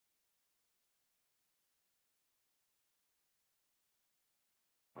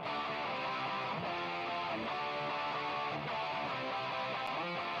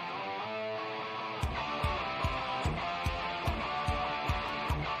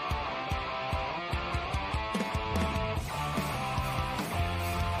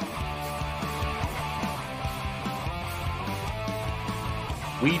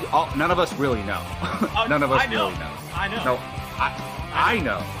None of us really know. None of us really know. I know. No, I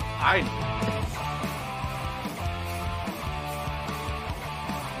know.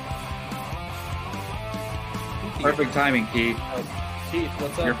 Perfect timing, Keith. Keith,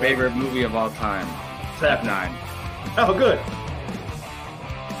 what's up? Your favorite movie of all time, Step 9. Oh, good.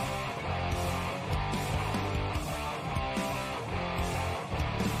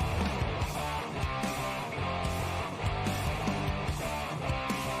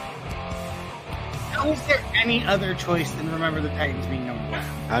 How is there any other choice than Remember the Titans being number one?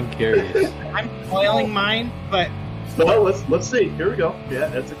 I'm curious. I'm spoiling mine, but Well, let's see. Here we go. Yeah,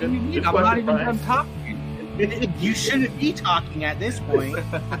 that's a good, good I'm question, not even Brian. done talking. you shouldn't be talking at this point.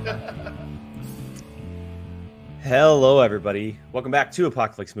 Hello, everybody. Welcome back to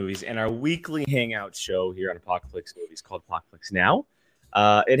Apocalypse Movies and our weekly hangout show here on Apocalypse Movies called Apocalypse Now.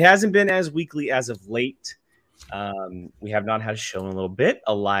 It hasn't been as weekly as of late. We have not had a show in a little bit,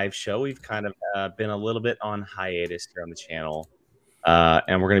 a live show. We've kind of been a little bit on hiatus here on the channel.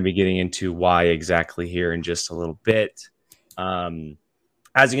 And we're going to be getting into why exactly here in just a little bit.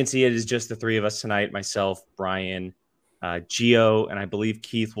 As you can see, it is just the three of us tonight, myself, Brian, Gio, and I believe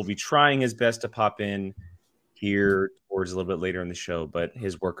Keith will be trying his best to pop in here towards a little bit later in the show, but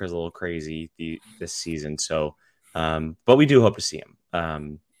his work is a little crazy this season. So, but we do hope to see him.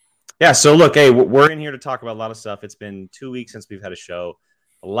 Yeah, so look, hey, we're in here to talk about a lot of stuff. It's been 2 weeks since we've had a show.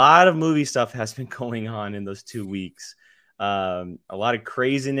 A lot of movie stuff has been going on in those 2 weeks. A lot of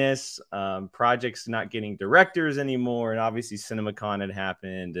craziness, projects not getting directors anymore, and obviously CinemaCon had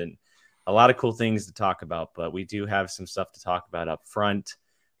happened, and a lot of cool things to talk about. But we do have some stuff to talk about up front.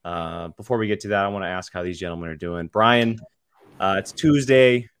 Before we get to that, I want to ask how these gentlemen are doing. Brian, it's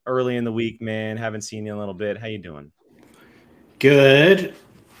Tuesday, early in the week, man. Haven't seen you in a little bit. How you doing? Good.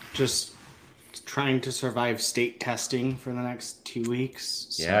 Just trying to survive state testing for the next 2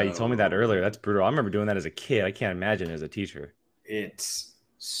 weeks. Yeah, you told me that earlier. That's brutal. I remember doing that as a kid. I can't imagine as a teacher. It's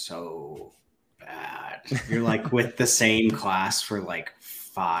so bad. You're like with the same class for like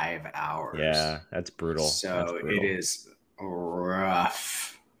 5 hours. Yeah, that's brutal. So it is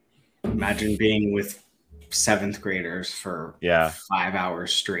rough. Imagine being with 7th graders for 5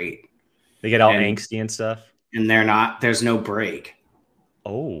 hours straight. They get all angsty and stuff. And there's no break.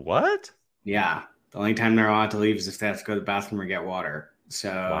 Oh, what? Yeah. The only time they're allowed to leave is if they have to go to the bathroom or get water.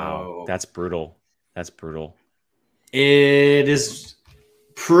 So wow, that's brutal. That's brutal. It is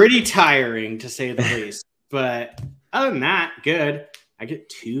pretty tiring to say the least. But other than that, good. I get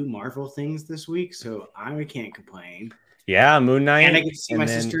 2 Marvel things this week, so I can't complain. Yeah, Moon Knight. And I get to see my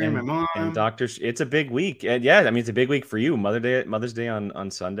sister and my mom. And it's a big week. And yeah, I mean, it's a big week for you. Mother's Day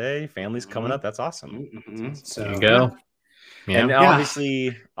on Sunday. Family's coming up. That's awesome. Mm-hmm. So there you go. Yeah. And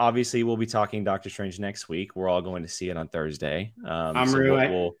obviously, we'll be talking Doctor Strange next week. We're all going to see it on Thursday.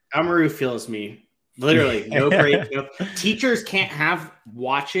 Amaru feels me. Literally, no break. No. Teachers can't have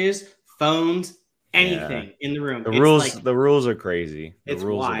watches, phones, anything in the room. The rules are crazy. The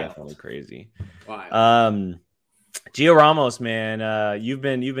rules are definitely crazy. Wild. Gio Ramos, man, you've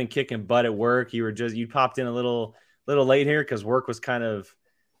been kicking butt at work. You popped in a little late here because work was kind of,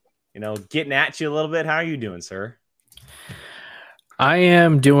 getting at you a little bit. How are you doing, sir? I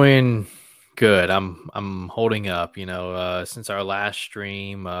am doing good. I'm holding up. Since our last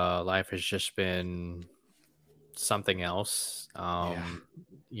stream, life has just been something else. But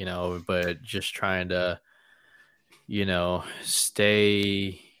just trying to,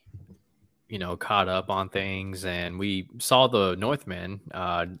 stay, caught up on things. And we saw the Northman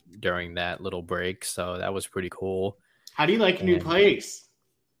during that little break, so that was pretty cool. How do you like a new place?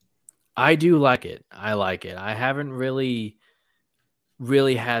 I do like it. I like it. I haven't really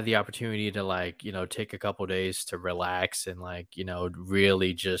had the opportunity to take a couple days to relax and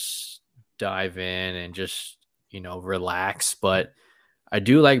really just dive in and just relax. But I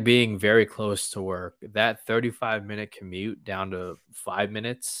do like being very close to work. That 35-minute commute down to 5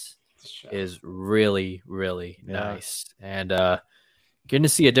 minutes is really, really nice, and getting to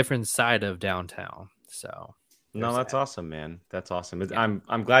see a different side of downtown. So no, that's awesome, man. That's awesome.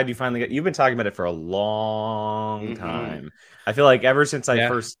 I'm glad you finally you've been talking about it for a long time. I feel like ever since I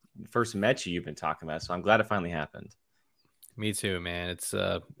first met you, you've been talking about it. So I'm glad it finally happened. Me too, man. It's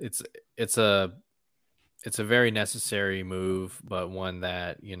a very necessary move, but one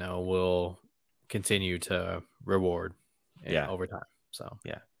that will continue to reward over time. So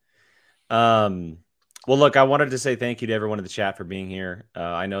well, look, I wanted to say thank you to everyone in the chat for being here.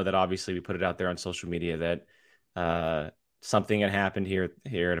 I know that obviously we put it out there on social media that something had happened here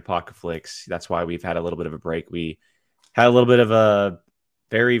at Apocalypse. That's why we've had a little bit of a break. We had a little bit of a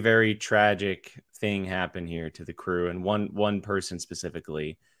very, very tragic thing happen here to the crew and one person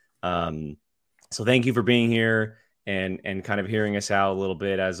specifically. So thank you for being here and kind of hearing us out a little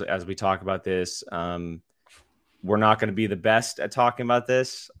bit as we talk about this. We're not going to be the best at talking about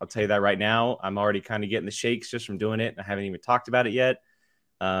this. I'll tell you that right now. I'm already kind of getting the shakes just from doing it. I haven't even talked about it yet.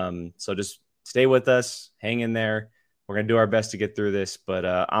 So just stay with us, hang in there. We're going to do our best to get through this, but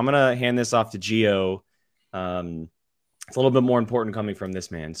I'm going to hand this off to Gio. It's a little bit more important coming from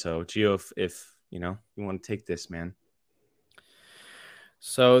this man. So Gio, if you want to take this, man.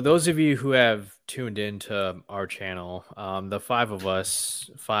 So those of you who have tuned into our channel, the five of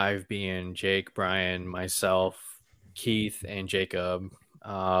us, five being Jake, Brian, myself, Keith, and Jacob,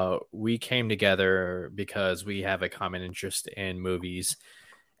 we came together because we have a common interest in movies.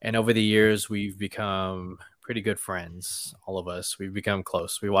 And over the years, we've become pretty good friends, all of us. We've become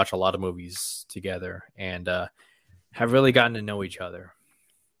close. We watch a lot of movies together and have really gotten to know each other.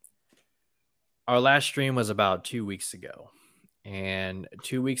 Our last stream was about 2 weeks ago. And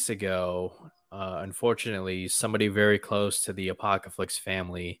 2 weeks ago, unfortunately, somebody very close to the Apocalypse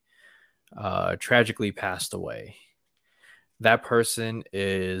family tragically passed away. That person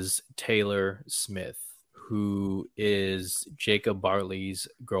is Taylor Smith, who is Jacob Bartley's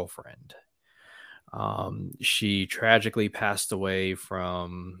girlfriend. She tragically passed away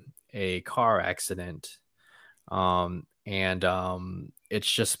from a car accident. And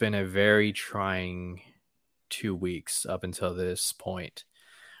it's just been a very trying 2 weeks up until this point.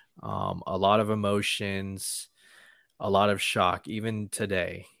 A lot of emotions, a lot of shock, even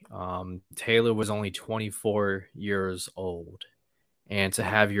today. Taylor was only 24 years old, and to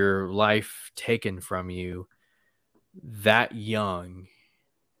have your life taken from you that young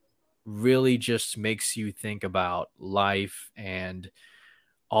really just makes you think about life and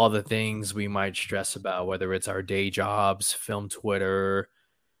all the things we might stress about, whether it's our day jobs, film Twitter,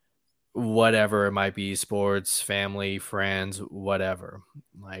 whatever it might be, sports, family, friends, whatever.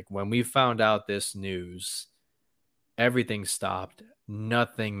 Like when we found out this news, everything stopped,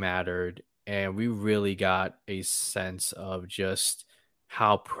 nothing mattered, and we really got a sense of just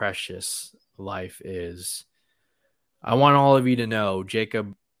how precious life is. I want all of you to know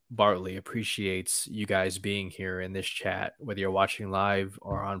Jacob Bartley appreciates you guys being here in this chat, whether you're watching live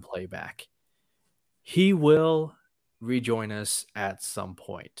or on playback. He will rejoin us at some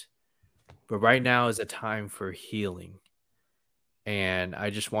point. But right now is a time for healing. And I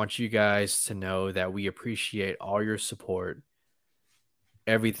just want you guys to know that we appreciate all your support,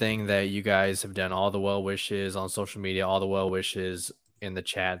 everything that you guys have done, all the well wishes on social media, all the well wishes in the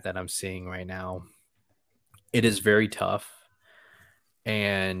chat that I'm seeing right now. It is very tough.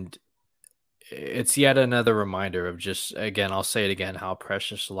 And it's yet another reminder of just, again, I'll say it again, how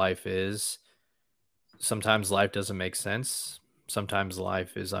precious life is. Sometimes life doesn't make sense. Sometimes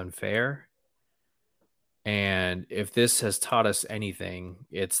life is unfair. And if this has taught us anything,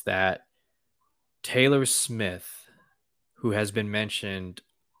 it's that Taylor Smith, who has been mentioned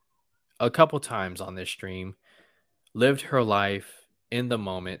a couple times on this stream, lived her life in the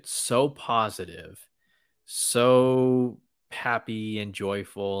moment so positive, so happy and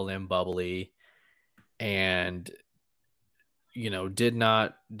joyful and bubbly, and did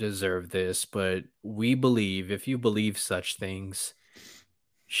not deserve this. But we believe, if you believe such things,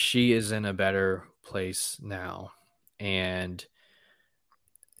 she is in a better place now. And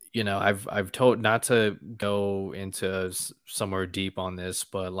I've told not to go into somewhere deep on this,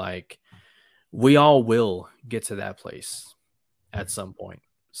 but like we all will get to that place at some point,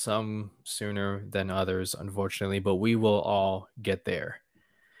 some sooner than others, unfortunately, but we will all get there.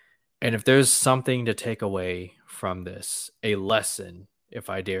 And if there's something to take away from this, a lesson, if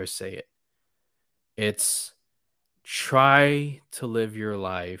I dare say it, it's try to live your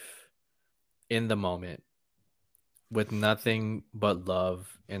life in the moment with nothing but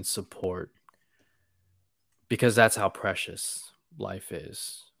love and support, because that's how precious life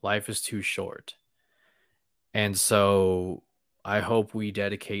is. Life is too short. And so I hope we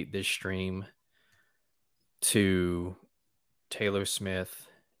dedicate this stream to Taylor Smith,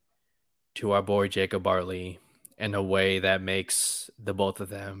 to our boy Jacob Bartley, in a way that makes the both of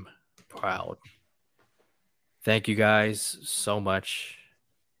them proud. Thank you guys so much.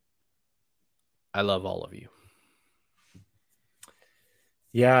 I love all of you.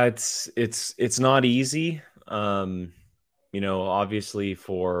 Yeah, it's not easy. Obviously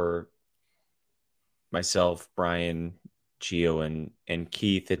for myself, Brian, Gio, and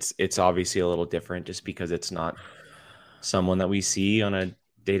Keith, it's obviously a little different just because it's not someone that we see on a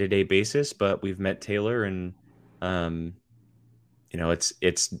day-to-day basis, but we've met Taylor, and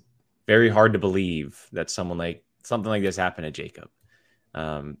it's very hard to believe that something like this happened to Jacob.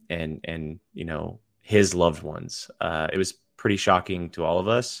 and his loved ones. It was pretty shocking to all of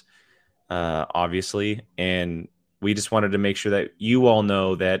us, obviously, and we just wanted to make sure that you all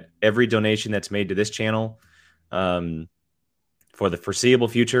know that every donation that's made to this channel, for the foreseeable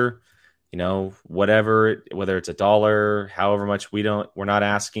future, whether it's $1, however much, we're not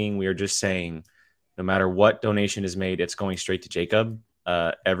asking. We are just saying, no matter what donation is made, it's going straight to Jacob,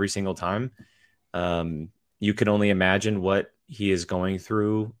 every single time. You can only imagine what he is going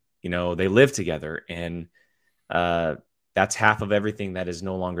through. They live together, and that's half of everything that is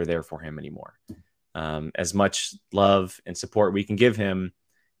no longer there for him anymore. As much love and support we can give him,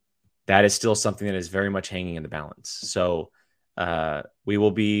 that is still something that is very much hanging in the balance. So we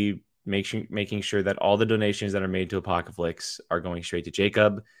will be making sure that all the donations that are made to Apocalypse are going straight to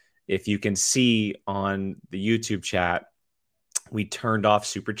Jacob. If you can see on the YouTube chat, we turned off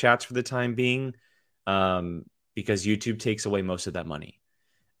super chats for the time being, because YouTube takes away most of that money.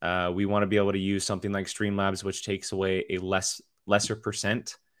 We want to be able to use something like Streamlabs, which takes away a lesser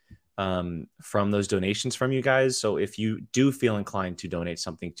percent from those donations from you guys. So if you do feel inclined to donate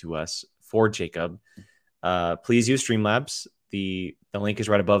something to us for Jacob, please use Streamlabs. The link is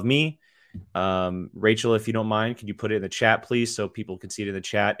right above me. Rachel, if you don't mind, could you put it in the chat, please, so people can see it in the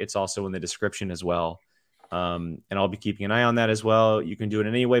chat? It's also in the description as well. And I'll be keeping an eye on that as well. You can do it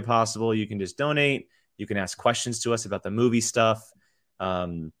in any way possible. You can just donate. You can ask questions to us about the movie stuff,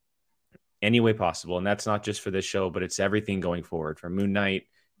 any way possible. And that's not just for this show, but it's everything going forward, from Moon Knight,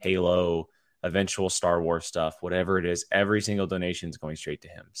 Halo, eventual Star Wars stuff, whatever it is. Every single donation is going straight to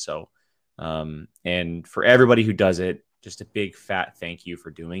him. So, and for everybody who does it, just a big fat thank you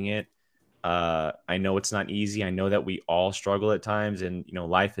for doing it. I know it's not easy. I know that we all struggle at times, and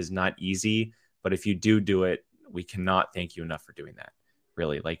life is not easy. But if you do it, we cannot thank you enough for doing that.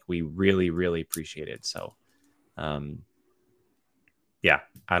 Really, we really, really appreciate it. So, yeah,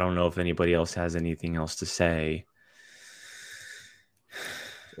 I don't know if anybody else has anything else to say.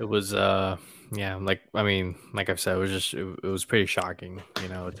 It was, yeah, like I've said, it was pretty shocking,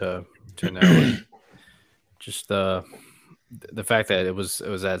 to know just the fact that it was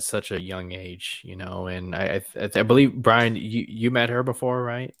at such a young age, and I believe, Brian, you met her before,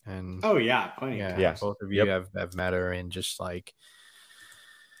 right? And oh yeah, plenty. Yeah, both of you have met her, and just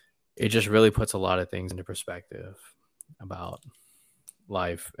it just really puts a lot of things into perspective about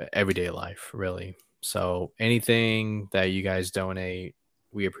life, everyday life, really. So anything that you guys donate,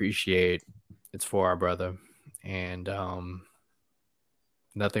 we appreciate. It's for our brother, and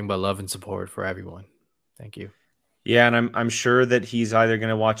nothing but love and support for everyone. Thank you. Yeah, and I'm sure that he's either going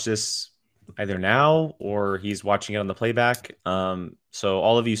to watch this either now or he's watching it on the playback. So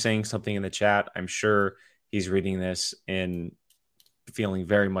all of you saying something in the chat, I'm sure he's reading this and feeling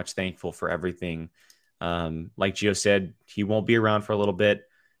very much thankful for everything. Like Gio said, he won't be around for a little bit,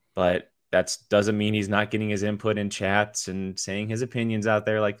 but that doesn't mean he's not getting his input in chats and saying his opinions out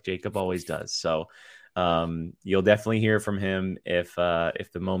there like Jacob always does. So you'll definitely hear from him if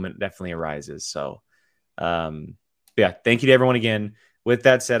the moment definitely arises. So yeah, thank you to everyone again. With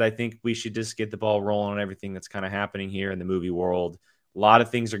that said, I think we should just get the ball rolling on everything that's kind of happening here in the movie world. A lot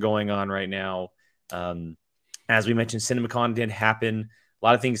of things are going on right now. As we mentioned, CinemaCon did happen. A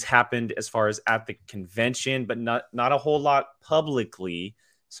lot of things happened as far as at the convention, but not a whole lot publicly.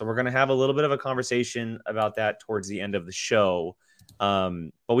 So we're going to have a little bit of a conversation about that towards the end of the show.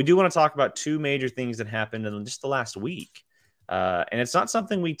 But we do want to talk about two major things that happened in just the last week. And it's not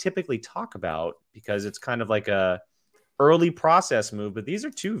something we typically talk about because it's kind of like a early process move, but these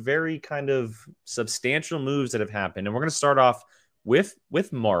are two very kind of substantial moves that have happened. And we're going to start off with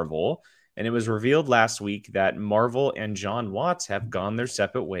Marvel. And it was revealed last week that Marvel and Jon Watts have gone their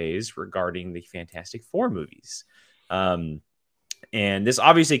separate ways regarding the Fantastic Four movies. And this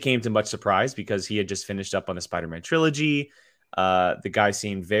obviously came to much surprise because he had just finished up on the Spider-Man trilogy. The guy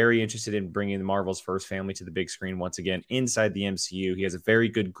seemed very interested in bringing Marvel's first family to the big screen once again inside the MCU. He has a very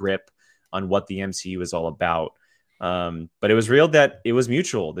good grip on what the MCU is all about. But it was real that it was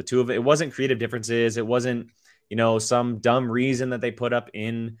mutual. The two of it wasn't creative differences. It wasn't, some dumb reason that they put up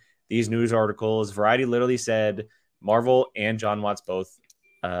in these news articles. Variety literally said Marvel and Jon Watts both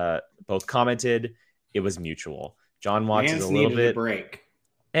commented it was mutual. Jon Watts is a little bit break.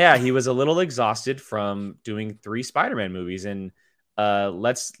 Yeah, he was a little exhausted from doing 3 Spider-Man movies. And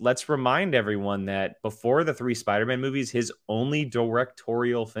let's remind everyone that before the 3 Spider-Man movies, his only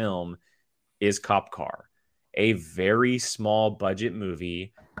directorial film is Cop Car, a very small budget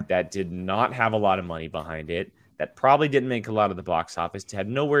movie that did not have a lot of money behind it, that probably didn't make a lot of the box office, had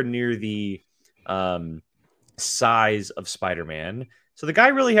nowhere near the size of Spider-Man. So the guy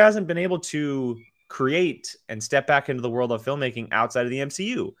really hasn't been able to create and step back into the world of filmmaking outside of the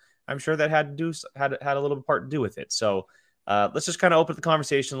MCU. I'm sure that had a little part to do with it. So let's just kind of open the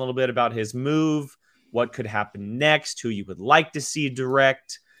conversation a little bit about his move, what could happen next, who you would like to see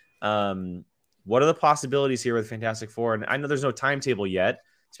direct. What are the possibilities here with Fantastic Four? And I know there's no timetable yet,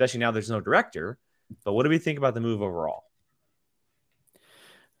 especially now there's no director. But what do we think about the move overall?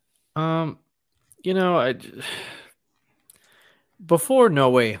 Before No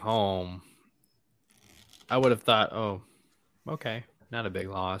Way Home, I would have thought, oh, okay, not a big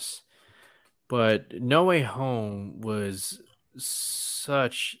loss. But No Way Home was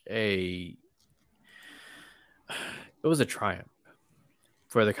such a triumph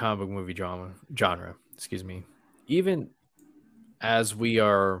for the comic book movie genre. Excuse me. Even as we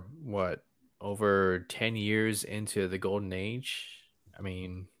are over 10 years into the golden age. I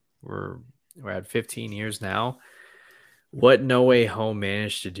mean, we're at 15 years now. What No Way Home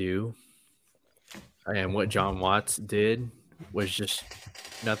managed to do and what Jon Watts did was just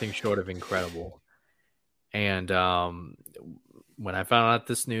nothing short of incredible. And when I found out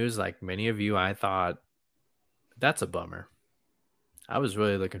this news, like many of you, I thought, that's a bummer. I was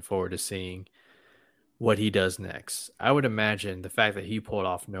really looking forward to seeing what he does next. I would imagine the fact that he pulled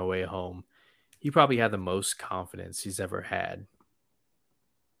off No Way Home, he probably had the most confidence he's ever had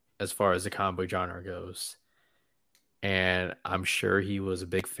as far as the comic book genre goes. And I'm sure he was a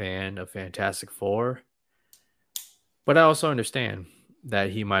big fan of Fantastic Four. But I also understand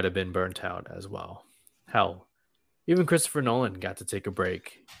that he might have been burnt out as well. Hell, even Christopher Nolan got to take a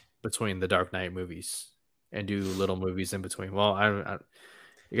break between the Dark Knight movies and do little movies in between. Well, I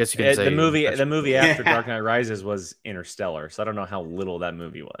guess you can say the movie after Dark Knight Rises was Interstellar, so I don't know how little that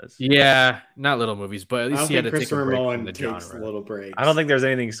movie was. Yeah, not little movies, but at least he had to take a break Nolan from the takes genre. Little breaks. I don't think there's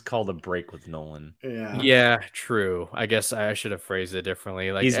anything called a break with Nolan. Yeah, true. I guess I should have phrased it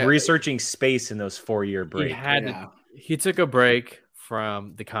differently. Like he's researching space in those 4-year breaks. He took a break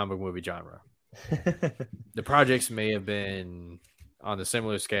from the comic movie genre. The projects may have been on a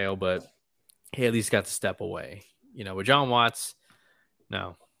similar scale, but he at least got to step away. With Jon Watts,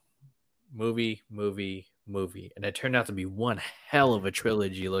 no. Movie. And it turned out to be one hell of a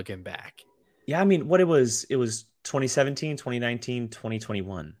trilogy looking back. Yeah, I mean, it was 2017, 2019,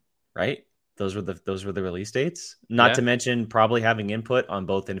 2021, right? Those were the release dates. Not to mention probably having input on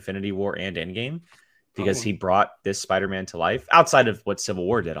both Infinity War and Endgame, because he brought this Spider-Man to life outside of what Civil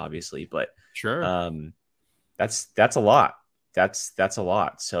War did, obviously. But sure, that's a lot. That's a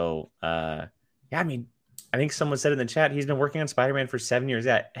lot. So yeah, I mean, I think someone said in the chat he's been working on Spider-Man for 7 years.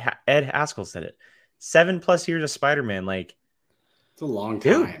 Yeah, Ed Haskell said it. 7+ years of Spider-Man, like it's a long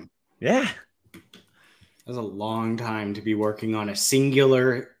time. Dude, yeah, that's a long time to be working on a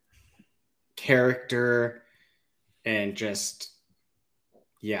singular character, and just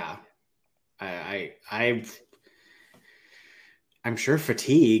I'm sure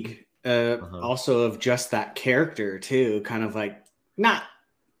fatigue also of just that character too, kind of like not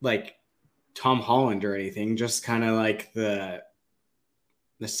like Tom Holland or anything, just kind of like the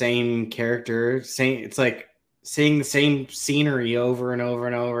same character, it's like seeing the same scenery over and over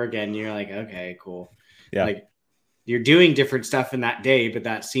and over again. You're like, okay, cool. Yeah. Like you're doing different stuff in that day, but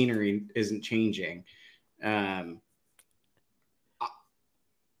that scenery isn't changing. I'm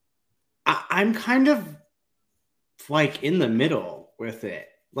kind of like in the middle with it.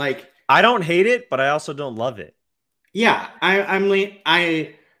 Like I don't hate it, but I also don't love it. Yeah,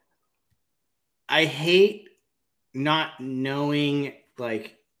 I hate not knowing,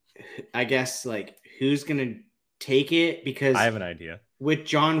 like, I guess, like, who's gonna take it, because I have an idea with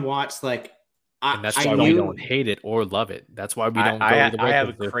Jon Watts. Like, and that's why we don't hate it or love it. That's why we don't go to the I have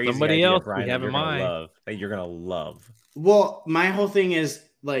a crazy somebody idea, else Brian, we have in mind that you're gonna love. Well, my whole thing is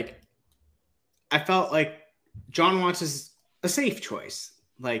like, I felt like Jon Watts is a safe choice.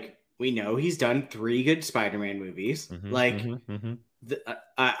 Like, we know he's done 3 good Spider-Man movies.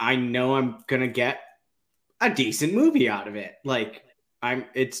 I know I'm gonna get a decent movie out of it. Like,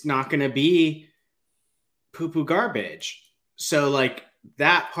 it's not gonna be poo-poo garbage. So like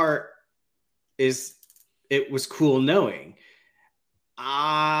that part it was cool knowing.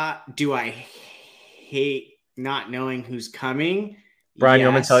 Do I hate not knowing who's coming? Brian, you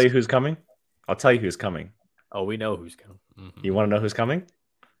want me to tell you who's coming? I'll tell you who's coming. Oh, we know who's coming. Mm-hmm. You want to know who's coming?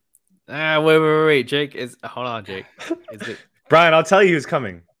 Wait, Jake. Hold on, Jake. Is it Brian? I'll tell you who's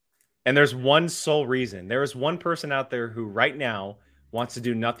coming. And there's one sole reason. There is one person out there who right now wants to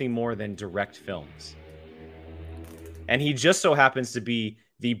do nothing more than direct films. And he just so happens to be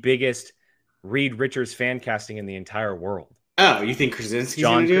the biggest Reed Richards fan casting in the entire world. Oh, you think Krasinski's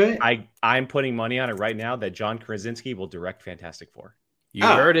going to do it? I'm putting money on it right now that John Krasinski will direct Fantastic Four. You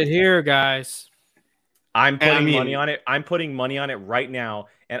heard it here, guys. I'm putting money on it. I'm putting money on it right now.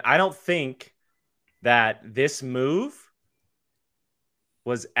 And I don't think that this move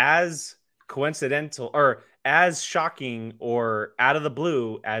was as coincidental or as shocking or out of the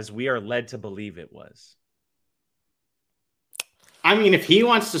blue as we are led to believe it was. I mean, if he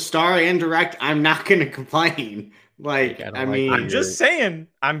wants to star and direct, I'm not going to complain. I'm just saying.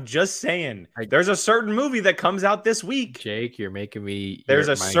 There's a certain movie that comes out this week. Jake, you're making me. There's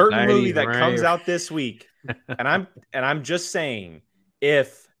a certain movie that comes out this week, and I'm just saying,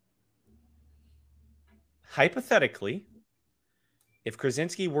 if hypothetically, if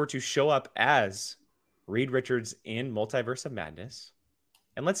Krasinski were to show up as Reed Richards in Multiverse of Madness,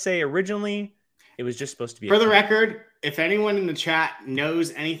 and let's say originally it was just supposed to be. For the record, if anyone in the chat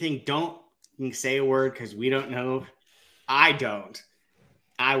knows anything, don't say a word because we don't know. I don't.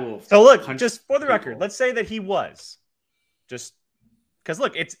 I will. So look, just for the record, let's say that he was just because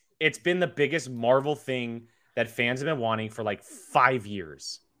look, it's been the biggest Marvel thing that fans have been wanting for like 5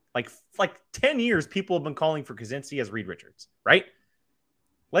 years, like 10 years. People have been calling for Krasinski as Reed Richards, right?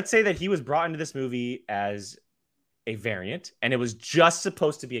 Let's say that he was brought into this movie as a variant, and it was just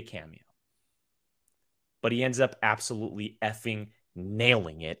supposed to be a cameo. But he ends up absolutely effing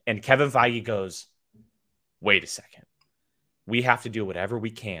nailing it. And Kevin Feige goes, wait a second. We have to do whatever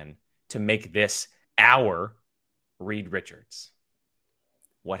we can to make this our Reed Richards.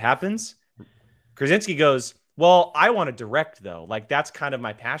 What happens? Krasinski goes, well, I want to direct, though. Like, that's kind of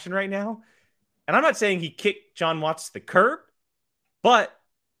my passion right now. And I'm not saying he kicked John Watts to the curb, but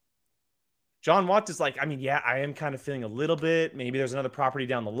John Watts is like, I mean, yeah, I am kind of feeling a little bit. Maybe there's another property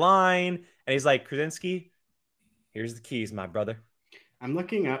down the line. And he's like, Krasinski, here's the keys, my brother. I'm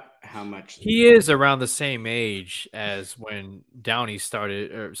looking up how much he is around the same age as when Downey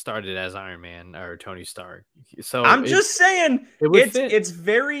started as Iron Man or Tony Stark. So I'm just saying it is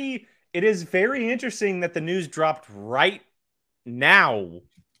very interesting that the news dropped right now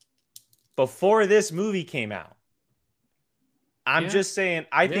before this movie came out. I'm just saying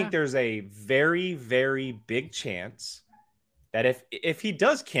I think there's a very, very big chance that if he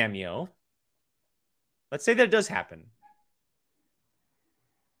does cameo, let's say that it does happen,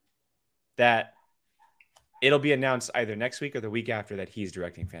 that it'll be announced either next week or the week after that he's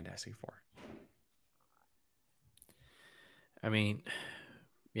directing Fantastic Four. I mean,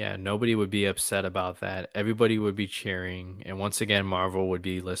 yeah, nobody would be upset about that. Everybody would be cheering. And once again, Marvel would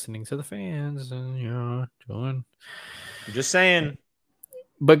be listening to the fans and, doing. I'm just saying.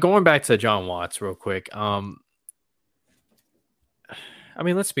 But going back to John Watts real quick. I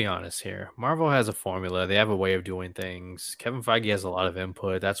mean, let's be honest here. Marvel has a formula. They have a way of doing things. Kevin Feige has a lot of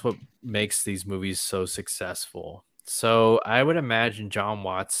input. That's what makes these movies so successful. So I would imagine John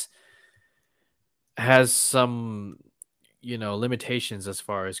Watts has some, limitations as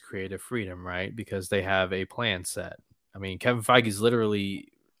far as creative freedom, right? Because they have a plan set. I mean, Kevin Feige's literally,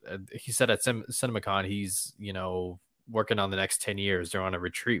 he said at CinemaCon, he's, working on the next 10 years. They're on a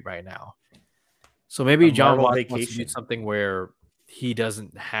retreat right now. So maybe John Watts wants to do something where he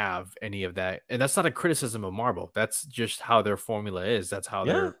doesn't have any of that. And that's not a criticism of Marvel. That's just how their formula is. That's how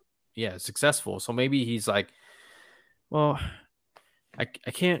they're successful. So maybe he's like, well, I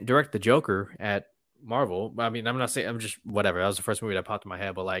can't direct the Joker at Marvel. I mean, I'm not saying, I'm just whatever. That was the first movie that popped in my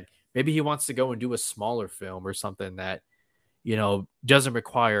head. But like maybe he wants to go and do a smaller film or something that, doesn't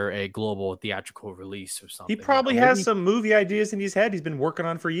require a global theatrical release or something. He probably has some movie ideas in his head he's been working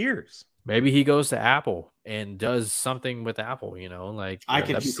on for years. Maybe he goes to Apple and does something with Apple, like I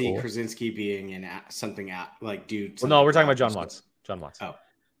can see Krasinski being in something like dude. Well, no, we're talking about John Watts. John Watts. Oh,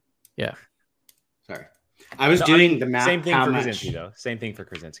 yeah. Sorry, I was doing the math. Same thing for Krasinski, though. Same thing for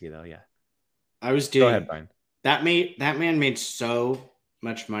Krasinski, though. Yeah. I was doing. Go ahead, Brian. That man made so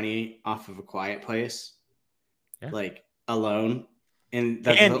much money off of A Quiet Place, like alone. And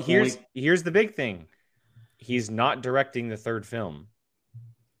here's the big thing: he's not directing the third film.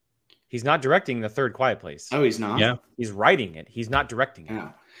 He's not directing the third Quiet Place. Oh, he's not? Yeah. He's writing it. He's not directing it.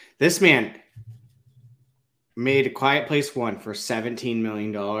 No. This man made A Quiet Place 1 for $17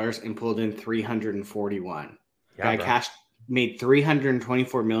 million and pulled in $341. Guy made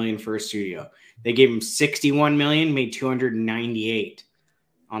 $324 million for a studio. They gave him $61 million, made $298.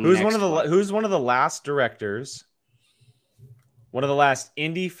 Who's one of the last directors? One of the last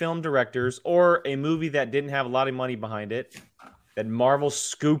indie film directors, or a movie that didn't have a lot of money behind it, that Marvel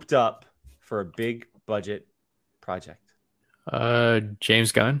scooped up for a big budget project?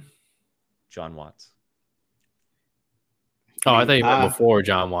 James Gunn. John Watts. Oh, I thought you meant before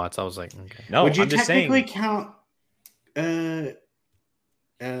John Watts. I was like, okay. No, would you technically count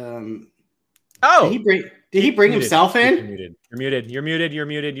Oh, did he bring himself in? You're muted,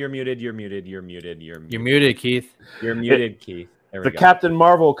 Keith. You're muted, Keith. There we The go. Captain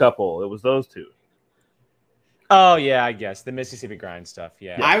Marvel couple. It was those two. Oh yeah, I guess the Mississippi Grind stuff.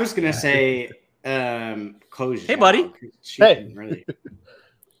 Yeah. I was gonna say, Chloe. Hey, buddy. Hey. Really...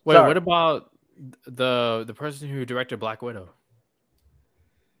 Wait, Sorry. what about the person who directed Black Widow?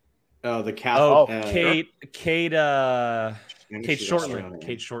 Oh, the cat. Kate Shortland. Australian.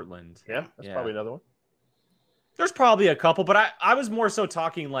 Kate Shortland. Yeah, that's probably another one. There's probably a couple, but I was more so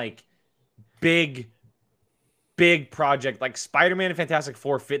talking like big project, like Spider-Man and Fantastic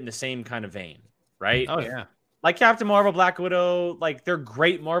Four fit in the same kind of vein, right? Oh yeah. Like Captain Marvel, Black Widow, like they're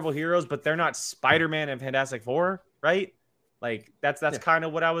great Marvel heroes, but they're not Spider-Man and Fantastic Four, right? Like that's kind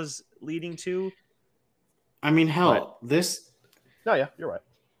of what I was leading to. I mean, hell, No, yeah, you're right.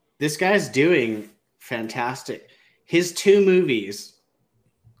 This guy's doing fantastic. His 2 movies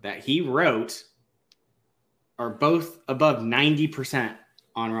that he wrote are both above 90%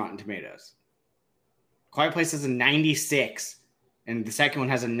 on Rotten Tomatoes. Quiet Place has a 96, and the second one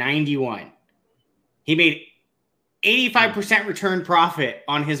has a 91. He made 85% return profit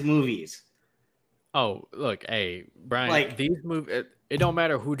on his movies. Oh, look, hey, Brian, Like- these movies, it don't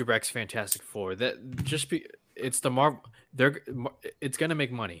matter who directs Fantastic Four. It's the Marvel. It's gonna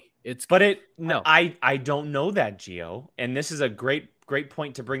make money. I don't know that, Gio, and this is a great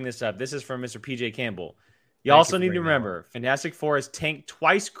point to bring this up. This is from Mr. PJ Campbell. You also need to remember, Fantastic Four is tanked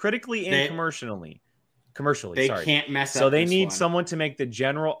twice critically and commercially. They can't mess up. So they need someone to make the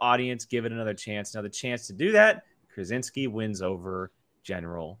general audience give it another chance. Now, the chance to do that, Krasinski wins over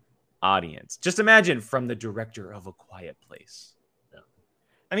general audience. Just imagine from the director of A Quiet Place. Yeah.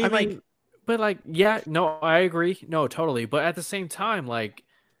 I mean, I agree. No, totally. But at the same time, like,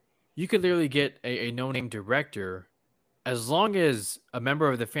 you could literally get a no-name director as long as a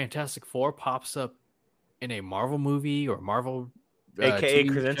member of the Fantastic Four pops up in a Marvel movie or Marvel AKA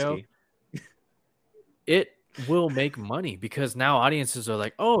TV Krasinski. show, it will make money because now audiences are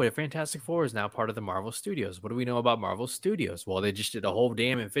like, oh, the Fantastic Four is now part of the Marvel Studios. What do we know about Marvel Studios? Well, they just did a whole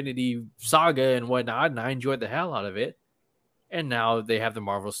damn Infinity Saga and whatnot, and I enjoyed the hell out of it. And now they have the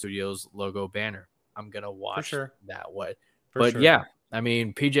Marvel Studios logo banner. I'm going to watch that way. Yeah, I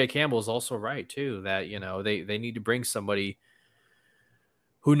mean, PJ Campbell is also right, too, that, they need to bring somebody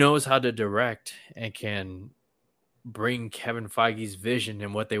who knows how to direct and can bring Kevin Feige's vision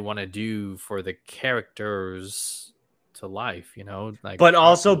and what they want to do for the characters to life, but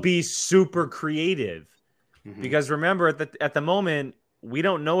also be super creative. Mm-hmm. Because remember, at the moment, we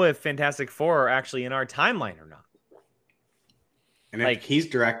don't know if Fantastic Four are actually in our timeline or not. And if he's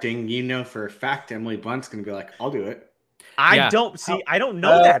directing, for a fact Emily Blunt's going to be like, I'll do it. I don't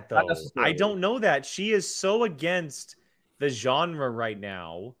know that, though. I don't know that. She is so against the genre right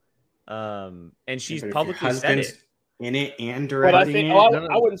now. And she's publicly said it. In it and directing it.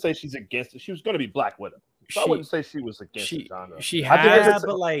 I wouldn't say she's against it. She was going to be Black Widow. So I wouldn't say she was against the genre. She has,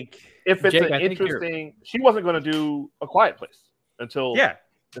 but like, if it's an interesting, she wasn't going to do A Quiet Place until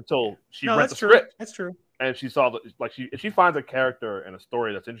she read the script. That's true. And she saw if she finds a character and a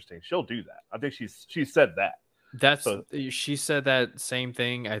story that's interesting, she'll do that. I think she said that. She said that same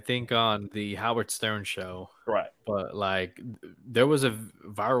thing, I think, on the Howard Stern show. Right. But like, there was a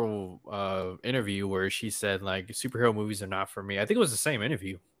viral interview where she said like superhero movies are not for me. I think it was the same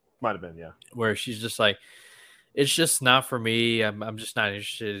interview. Might have been, yeah. Where she's just like, it's just not for me. I'm just not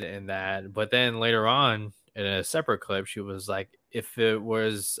interested in that. But then later on in a separate clip, she was like, if it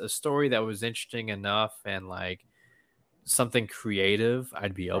was a story that was interesting enough and like something creative,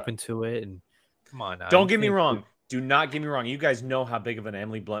 I'd be open to it. And come on now. Don't get me wrong. Do not get me wrong. You guys know how big of an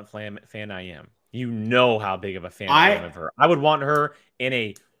Emily Blunt fan I am. You know how big of a fan I am of her. I would want her in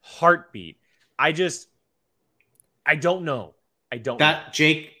a heartbeat. I don't know.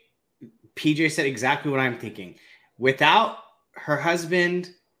 Jake, PJ said exactly what I'm thinking. Without her husband,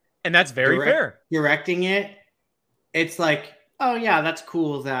 and that's very fair, directing it, it's like, oh yeah, that's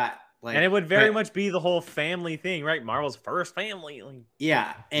cool. That like, and it would very much be the whole family thing, right? Marvel's first family.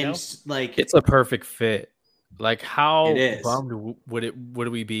 Yeah, and like it's a perfect fit. Like, how bummed would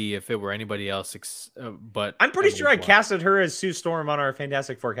we be if it were anybody else? But I'm pretty sure I casted her as Sue Storm on our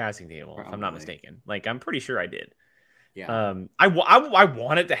Fantastic Four casting table, if I'm not mistaken. Like, I'm pretty sure I did. Yeah. I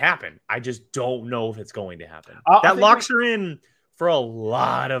want it to happen. I just don't know if it's going to happen. That locks her in for a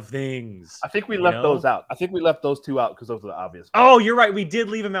lot of things. I think we left those out. I think we left those two out because those are the obvious. Oh, you're right. We did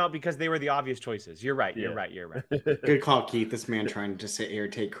leave them out because they were the obvious choices. You're right. You're right. Good call, Keith. This man trying to sit here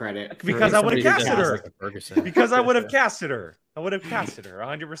take credit. Because I would have casted her. Because I would have casted her. 100% I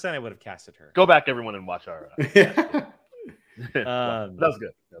would have casted her. Go back, everyone, and watch our. That was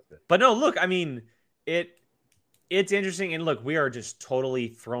good. But no, look, I mean, it's interesting. And look, we are just totally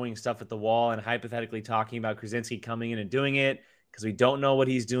throwing stuff at the wall and hypothetically talking about Krasinski coming in and doing it because we don't know what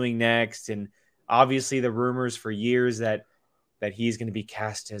he's doing next. And obviously the rumors for years that he's going to be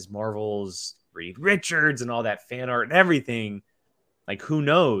cast as Marvel's Reed Richards and all that fan art and everything. Like, who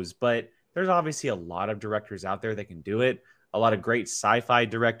knows? But there's obviously a lot of directors out there that can do it. A lot of great sci-fi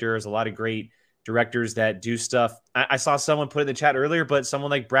directors, a lot of great directors that do stuff. I saw someone put it in the chat earlier, but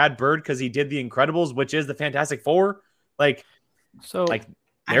someone like Brad Bird, because he did The Incredibles, which is the Fantastic Four. Like, so like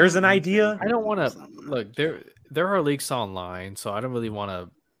there's an idea. I don't want to look there are leaks online, so I don't really want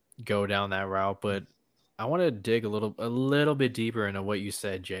to go down that route, but I want to dig a little bit deeper into what you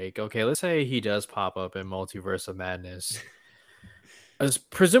said, Jake. Okay, let's say he does pop up in Multiverse of Madness,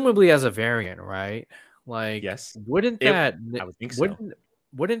 presumably as a variant, right? Like, yes, wouldn't that I would think so.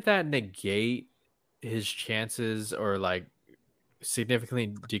 Wouldn't that negate his chances, or like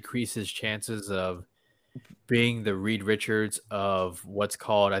significantly decrease his chances of being the Reed Richards of what's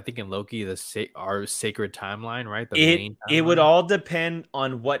called, I think in Loki, our sacred timeline, right? It would all depend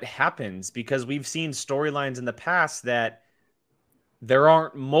on what happens, because we've seen storylines in the past that there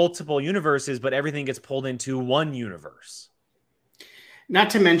aren't multiple universes, but everything gets pulled into one universe.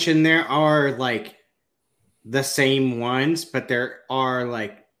 Not to mention there are like the same ones, but there are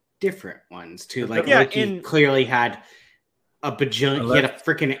like different ones too. Like Loki clearly had a bajillion. He had a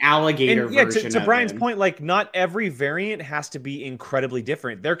freaking alligator version. To Brian's point, like not every variant has to be incredibly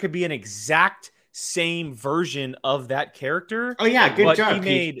different. There could be an exact same version of that character. Oh yeah, good job,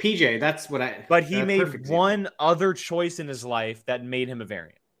 PJ. That's what I. But he made one other choice in his life that made him a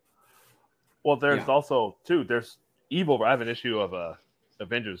variant. Well, there's also too. There's evil. I have an issue of a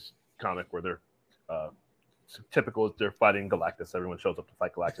Avengers comic where they're typical. They're fighting Galactus. Everyone shows up to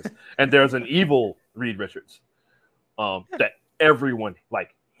fight Galactus, and there's an evil Reed Richards that everyone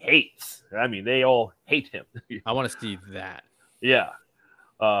like hates. I mean, they all hate him. I want to see that. Yeah.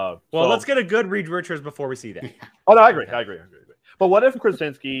 Well, let's get a good Reed Richards before we see that. Oh no, I agree. But what if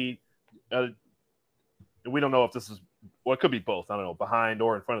Krasinski? We don't know if this is. Well, it could be both. I don't know, behind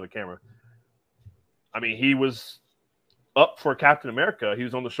or in front of the camera. I mean, he was up for Captain America. He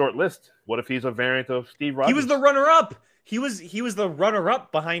was on the short list. What if he's a variant of Steve Rogers? He was the runner-up. He was the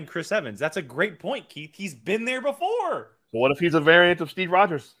runner-up behind Chris Evans. That's a great point, Keith. He's been there before. Well, what if he's a variant of Steve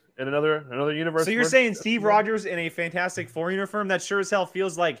Rogers in another universe? So you're saying Steve Rogers in a Fantastic Four uniform? That sure as hell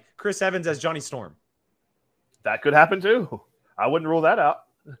feels like Chris Evans as Johnny Storm. That could happen too. I wouldn't rule that out.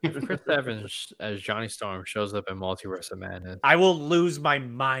 If Chris Evans as Johnny Storm shows up in Multiverse of Madness, I will lose my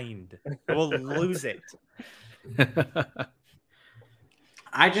mind. I will lose it.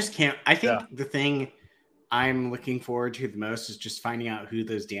 I just can't. I think the thing I'm looking forward to the most is just finding out who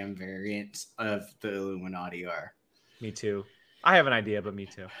those damn variants of the Illuminati are. Me too. I have an idea, but me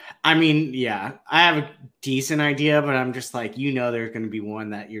too. I mean, yeah, I have a decent idea, but I'm just like, there's going to be one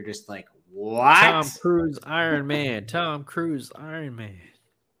that you're just like, what? Tom Cruise Iron Man. Tom Cruise Iron Man.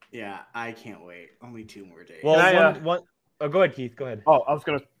 Yeah, I can't wait. Only 2 more days. Well, go ahead, Keith. Go ahead. Oh, I was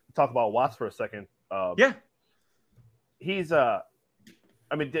going to talk about Watts for a second. Yeah. He's I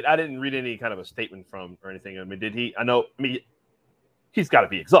didn't read any kind of a statement from or anything. I mean, did he? I mean, he's got to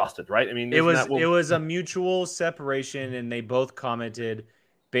be exhausted, right? I mean, it was a mutual separation, and they both commented,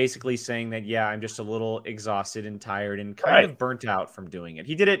 basically saying that, yeah, I'm just a little exhausted and tired and kind of burnt out from doing it.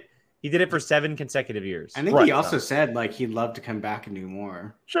 He did it for 7 consecutive years. I think he also said like he'd love to come back and do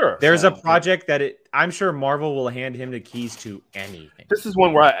more. Sure. There's a project that I'm sure Marvel will hand him the keys to anything. This is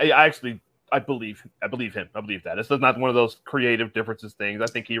one where I believe him. I believe that. This is not one of those creative differences things. I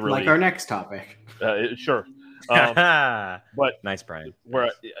think he really... Like our next topic. Sure. But nice, Brian. Where,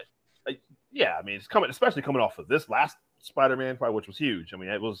 yeah, I mean, especially coming off of this last Spider-Man part, which was huge. I mean,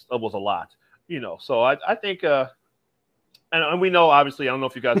 it was a lot, So I think, and we know, obviously, I don't know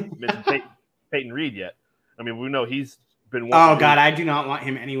if you guys mentioned Peyton Reed yet. I mean, we know he's been... Oh, God, I do not want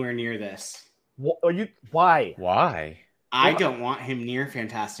him anywhere near this. Why? Why? I don't want him near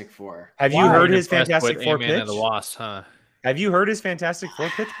Fantastic Four. Have you heard his Fantastic Four pitch? And the Wasp, huh? Have you heard his Fantastic Four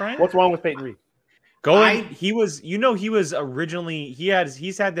pitch, Brian? What's wrong with Peyton Reed? He was originally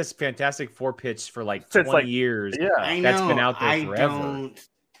he's had this Fantastic Four pitch for like 20 years. Yeah, that's been out there forever.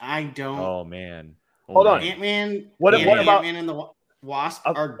 I don't. Oh man, hold on. Ant-Man. What about Ant-Man and the Wasp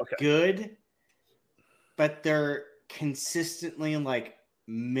are good, but they're consistently like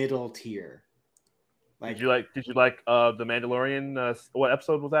middle tier. Did you like the Mandalorian? What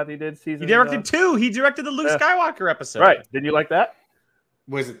episode was that he did? He directed 2. He directed the Luke Skywalker episode. Right? Did you like that?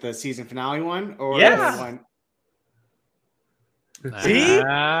 Was it the season finale one or the one? See,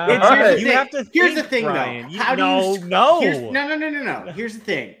 here's the thing, Brian. Though. No. Here's the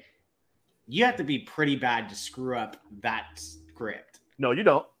thing. you have to be pretty bad to screw up that script. No, you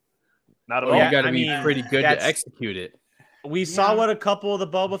don't. Not at all. You got to be pretty good to execute it. We saw what a couple of the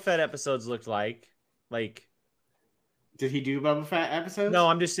Boba Fett episodes looked like. Like, did he do Boba Fett episodes? No,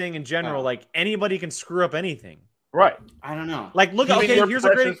 I'm just saying in general. Like, anybody can screw up anything. Right. I don't know. Like, look. Okay, here's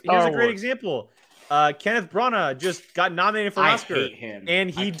a great example. Kenneth Branagh just got nominated for Oscar, hate him.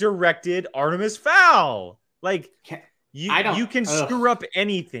 And he directed Artemis Fowl. Like, you can screw up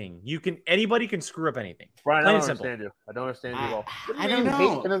anything. Anybody can screw up anything. Brian, I don't understand you. I don't understand you at all. I don't know.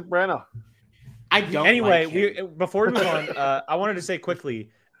 Hate Kenneth Branagh? I don't. Anyway, before we move on, I wanted to say quickly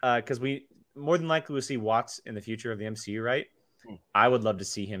because we more than likely will see Watts in the future of the MCU, right? I would love to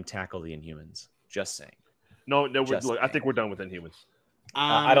see him tackle the Inhumans. Just saying. No. Look, I think we're done with Inhumans.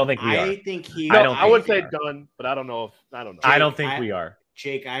 I don't think we are. I would say done, but I don't know. I don't know. I don't think we are.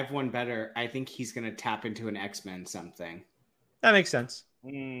 Jake, I have one better. I think he's going to tap into an X-Men something. That makes sense.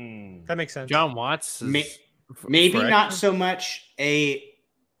 That makes sense. John Watts. Maybe not so much a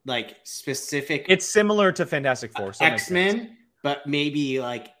like specific. It's similar to Fantastic Four. So X-Men, but maybe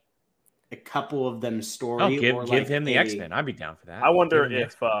like a couple of them story. Give him the X-Men. I'd be down for that. I wonder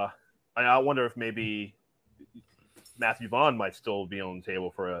if maybe Matthew Vaughn might still be on the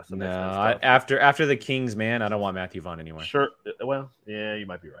table for some X-Men stuff. After the Kings, man, I don't want Matthew Vaughn anymore. Sure. Well, yeah, you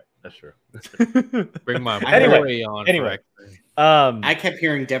might be right. That's true. Bring my boy on. Anyway, I kept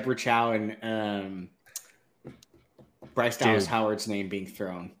hearing Deborah Chow and Bryce Dallas Howard's name being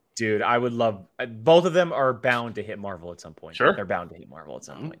thrown. Dude, I would love both of them are bound to hit Marvel at some point. Sure. They're bound to hit Marvel at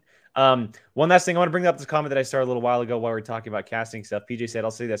some point. One last thing I want to bring up this comment that I started a little while ago while we were talking about casting stuff. PJ said,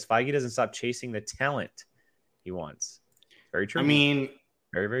 I'll say this. Feige doesn't stop chasing the talent he wants. Very true. I mean,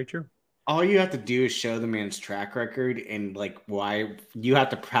 very, very true. All you have to do is show the man's track record and like why you have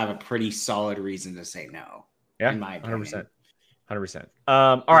to have a pretty solid reason to say no. Yeah, in my opinion. 100%.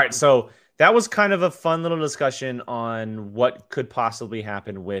 All right, so that was kind of a fun little discussion on what could possibly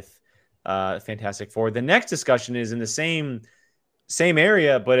happen with Fantastic Four. The next discussion is in the same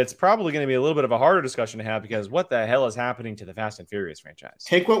area, but it's probably going to be a little bit of a harder discussion to have because what the hell is happening to the Fast and Furious franchise?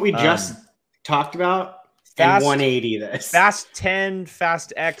 Take what we just talked about. Fast 180 this. Fast 10,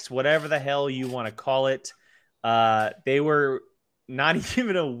 Fast X, whatever the hell you want to call it. They were not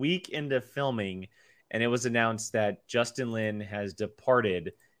even a week into filming, and it was announced that Justin Lin has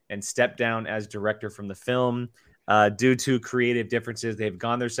departed and stepped down as director from the film due to creative differences. They've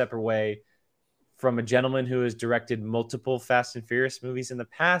gone their separate way from a gentleman who has directed multiple Fast and Furious movies in the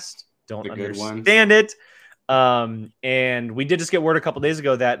past. Don't understand it. And we did just get word a couple days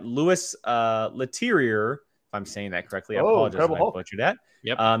ago that Louis Leterrier, if I'm saying that correctly, I apologize if I butchered that.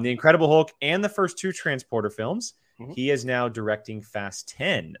 Yep. The Incredible Hulk and the first two Transporter films. He is now directing Fast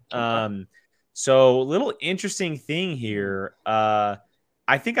 10. So little interesting thing here.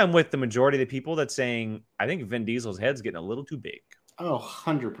 I think I'm with the majority of the people that's saying I think Vin Diesel's head's getting a little too big. Oh,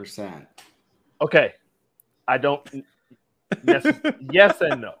 100%. Okay. I don't. Yes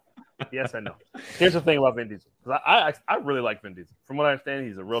and no. Yes and no. Here's the thing about Vin Diesel. I really like Vin Diesel. From what I understand,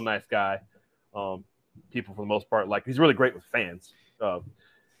 he's a real nice guy. People, for the most part, like he's really great with fans.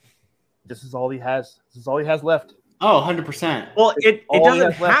 This is all he has. This is all he has left. Oh, 100%. Well, it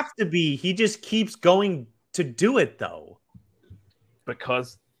doesn't have to be. He just keeps going to do it, though.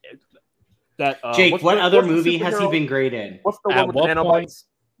 Because Jake, what other movie has he been great in? What's the one with the nanobites?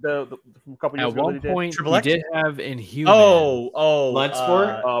 The from a couple years ago. At one point, he did have Inhuman.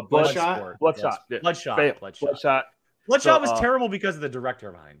 Bloodsport? Bloodshot. Bloodshot was terrible because of the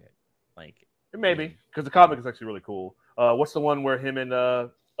director behind it. Like maybe because the comic is actually really cool. What's the one where him and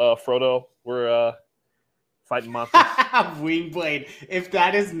Frodo were fighting monsters? Wingblade. If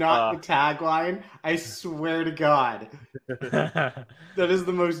that is not the tagline, I swear to God, that is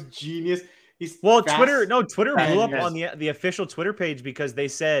the most genius. Twitter blew up on the official Twitter page because they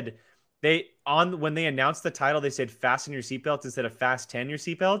said when they announced the title, they said fasten your seatbelts instead of fast 10 your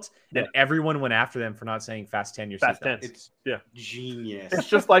seatbelts. And everyone went after them for not saying fast 10 your seatbelts. It's genius. It's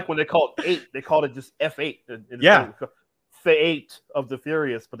just like when they called 8, they called it just F8. Fate of the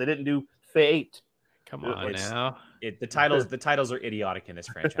Furious, but they didn't do Fate. Come on now. The titles are idiotic in this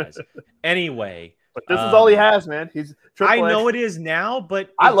franchise. Anyway. But this is all he has, man. He's Triple X. I know it is now, but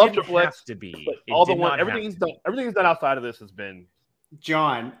I love Triple X to be. Everything he's done outside of this has been.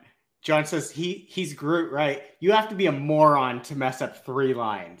 John says he's Groot, right? You have to be a moron to mess up 3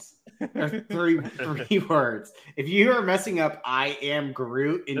 lines or three words. If you are messing up "I am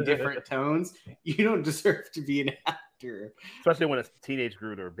Groot" in different tones, you don't deserve to be an actor. Especially when it's teenage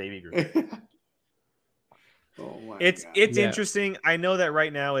Groot or baby Groot. It's interesting. I know that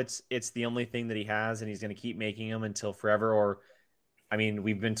right now it's the only thing that he has, and he's going to keep making them until forever. Or I mean,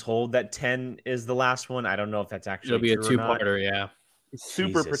 we've been told that 10 is the last one. I don't know if that's actually It'll be a true or not. two-parter, yeah. He's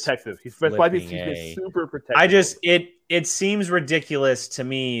super protective. He's super protective. I just it seems ridiculous to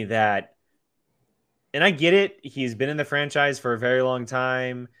me that, and I get it. He's been in the franchise for a very long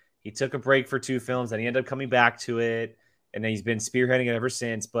time. He took a break for 2 films, and he ended up coming back to it, and he's been spearheading it ever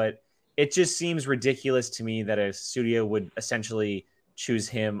since. But it just seems ridiculous to me that a studio would essentially choose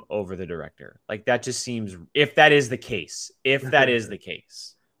him over the director. Like, that just seems, if that is the case.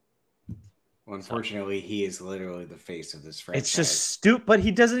 Well, unfortunately, he is literally the face of this franchise. It's just stupid, but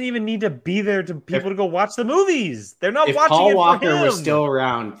he doesn't even need to be there to people to go watch the movies. They're not watching Paul it Walker for him. was still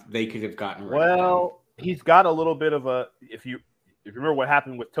around, they could have gotten rid of him. He's got a little bit of a, if you remember what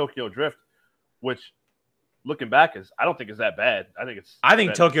happened with Tokyo Drift, which looking back I don't think it's that bad. I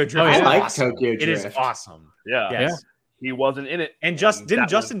think Tokyo Drift. I like awesome. Tokyo Drift. It is awesome. Yeah. Yes. Yeah. He wasn't in it. And didn't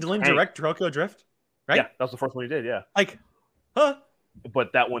Justin Lin direct Tokyo Drift? Right? Yeah, that was the first one he did. Yeah. Like, huh?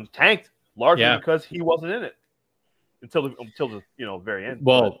 But that one tanked largely because he wasn't in it until the very end.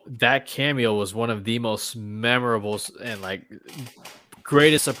 Well, that cameo was one of the most memorable and like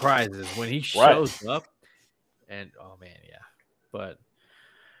greatest surprises when he shows up. And oh man, yeah. But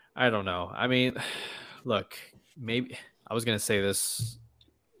I don't know. I mean, look, maybe I was gonna say this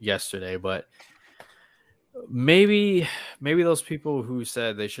yesterday, but maybe those people who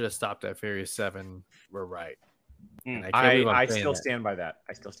said they should have stopped at Furious 7 were right. I still stand by that.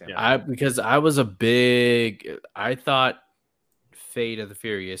 Because I thought Fate of the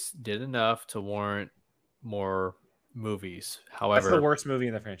Furious did enough to warrant more movies. However, that's the worst movie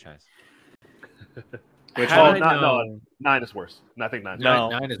in the franchise. Which 9 is worse. I think 9.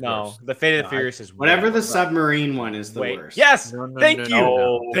 Nine is worse. The Fate of the Furious is whatever the submarine one is the worst. Yes, thank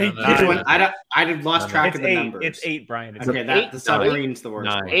you. Thank you. I lost track of the numbers. It's 8, Brian. The submarine's the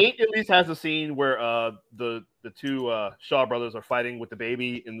worst. 8 at least has a scene where the 2 Shaw brothers are fighting with the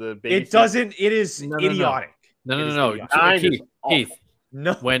baby in the baby. It doesn't. It is idiotic. No. Keith.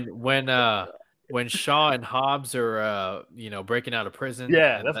 No. When Shaw and Hobbs are breaking out of prison.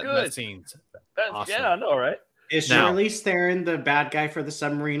 Yeah, that's good. That scene's awesome. Yeah, I know, right? Is Charlize Theron the bad guy for the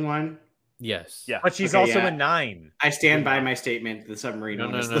submarine one? Yes. Yeah. But she's also in 9. I stand by my statement. The submarine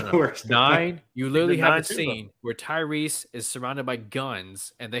one is the worst. 9, you literally have a scene where Tyrese is surrounded by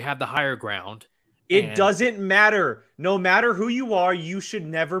guns and they have the higher ground. It doesn't matter. No matter who you are, you should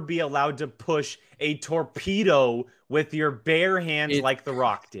never be allowed to push a torpedo with your bare hands like The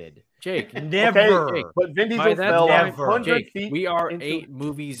Rock did. Jake, never. Okay, but Vin Diesel fell 100 feet. We are 8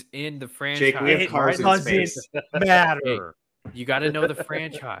 movies in the franchise. Jake, we have cars in space. Matter. You got to know the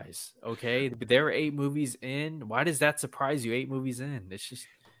franchise, okay? There are 8 movies in. Why does that surprise you? 8 movies in. It's just.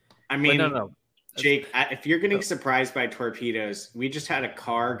 I mean, no. Jake, if you're getting surprised by torpedoes, we just had a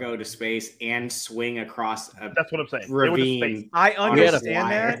car go to space and swing across a That's what I'm saying. ravine. I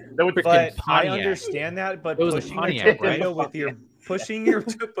understand that. But pushing a torpedo with your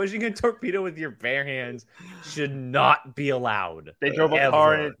pushing a torpedo with your bare hands should not be allowed. They drove a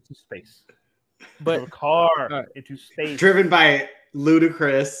car into space. But a car into space, driven by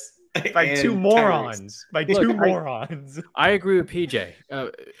Ludacris. By 2 morons. Morons. I agree with PJ.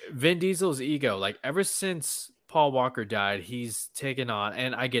 Vin Diesel's ego, like ever since Paul Walker died, he's taken on,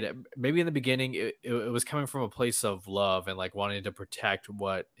 and I get it. Maybe in the beginning, it was coming from a place of love and like wanting to protect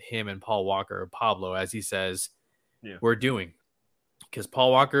what him and Paul Walker, or Pablo, as he says, were doing. Because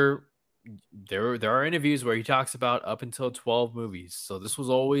Paul Walker, there are interviews where he talks about up until 12 movies. So this was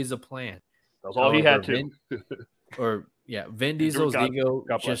always a plan. That's all he had to. Vin Diesel's ego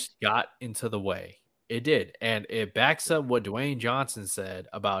just got into the way. It did. And it backs up what Dwayne Johnson said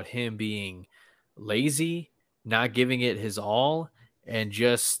about him being lazy, not giving it his all, and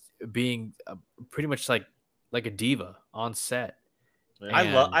just being pretty much like a diva on set. And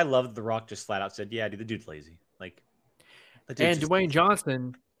I love The Rock just flat out said, yeah, dude, the dude's lazy. And Dwayne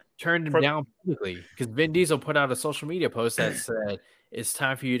Johnson turned him down publicly because Vin Diesel put out a social media post that said, it's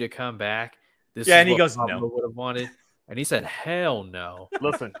time for you to come back. This is and he what goes, Pablo no. would have wanted. And he said, hell no.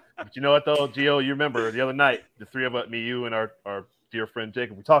 Listen, but you know what, though, Gio? You remember the other night, the 3 of us, me, you, and our dear friend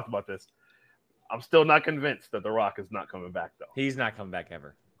Jacob, we talked about this. I'm still not convinced that The Rock is not coming back, though. He's not coming back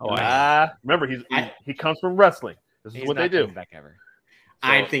ever. Remember, he comes from wrestling. This is what they do. Back ever. So,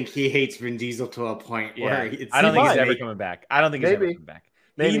 I think he hates Vin Diesel to a point where I don't think he's ever coming back. I don't think he's ever coming back.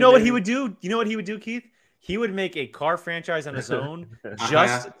 You know what he would do? You know what he would do, Keith? He would make a car franchise on his own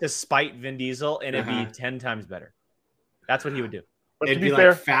just to spite Vin Diesel, and it'd be 10 times better. That's what he would do. But it'd be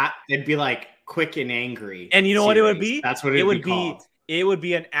like fat. It'd be like Quick and Angry. And you know what it would be? That's what it would be called. It would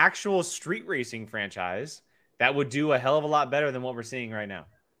be an actual street racing franchise that would do a hell of a lot better than what we're seeing right now.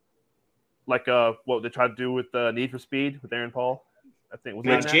 Like what they tried to do with Need for Speed with Aaron Paul. I think.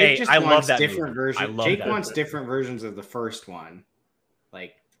 Like Jake just wants different versions. Jake wants different versions of the first one,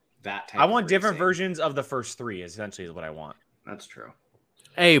 like that type. I want different versions of the first three. Essentially, is what I want. That's true.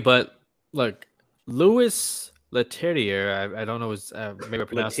 Hey, but look, Louis Leterrier. I don't know his maybe I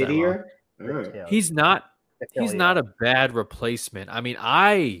pronounced that wrong. He's not a bad replacement. I mean,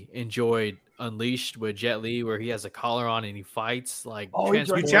 I enjoyed Unleashed with Jet Li, where he has a collar on and he fights like.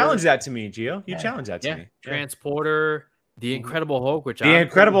 You challenged that to me, Gio. You challenged that to me. Transporter, The Incredible Hulk, which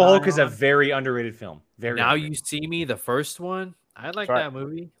Incredible Hulk is a very underrated film. Very. Now underrated. You See Me, the first one. I like that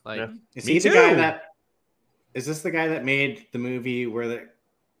movie. Like, is he the guy that? Is this the guy that made the movie where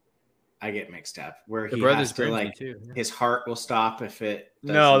I get mixed up? Where he has to like his heart will stop if it.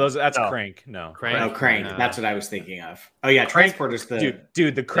 No, that's Crank. No, Crank. Oh, Crank. No. That's what I was thinking of. Oh yeah, Transporter's the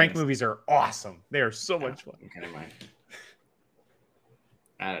dude. The Crank movies are awesome. They are so much fun. Okay, never mind.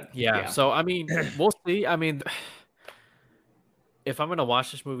 Yeah. So I mean, we'll see. I mean, if I'm gonna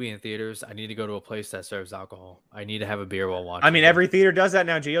watch this movie in theaters, I need to go to a place that serves alcohol. I need to have a beer while watching. I mean, every theater does that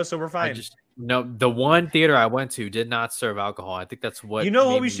now, Gio. So we're fine. No, the one theater I went to did not serve alcohol. I think that's what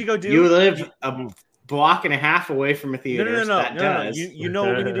what we should go do. You live a block and a half away from a theater. No. You know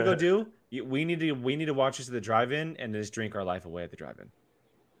what we need to go do? We need to watch this at the drive-in and just drink our life away at the drive-in.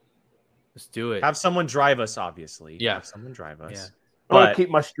 Let's do it. Have someone drive us, obviously. Yeah, have someone drive us. Yeah. I'm gonna keep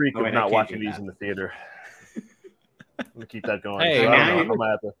my streak of not watching these in the theater. I'm gonna keep that going. Hey,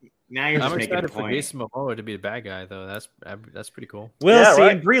 now you're just making a excited point. for Jason Momoa to be the bad guy, though. That's pretty cool. We'll see.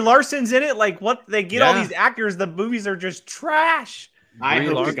 Right? And Brie Larson's in it. Like, what? They get all these actors. The movies are just trash. I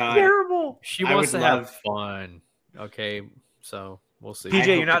hope to God. Terrible. She wants to have fun. Okay, so we'll see.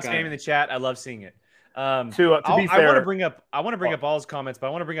 PJ, you're not spamming the chat. I love seeing it. To be fair, I want to bring up all his comments, but I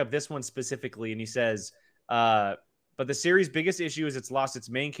want to bring up this one specifically. And he says, but the series' biggest issue is it's lost its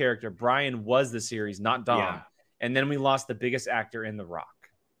main character. Brian was the series, not Dom. Yeah. And then we lost the biggest actor in The Rock.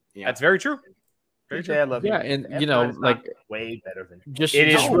 Yeah. That's very true. Very true. I love you. And you know, like way better than it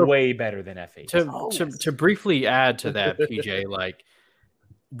is way better than F8. To briefly add to that, PJ, like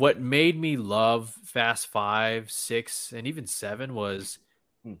what made me love Fast 5, 6, and even 7 was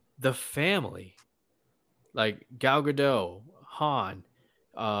the family. Like Gal Gadot, Han,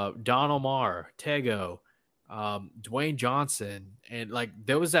 Don Omar, Tego, Dwayne Johnson, and like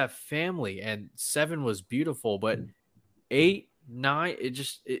there was that family, and 7 was beautiful, but 8, 9,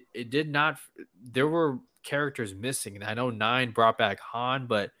 it did not. There were characters missing, and I know 9 brought back Han,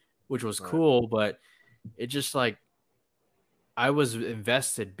 which was cool, but it just like I was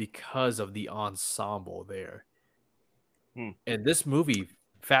invested because of the ensemble there. And this movie,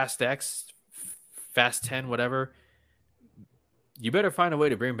 Fast X, Fast 10, whatever, you better find a way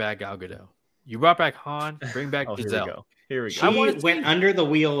to bring back Gal Gadot. You brought back Han, bring back Giselle. Here we go. She went under the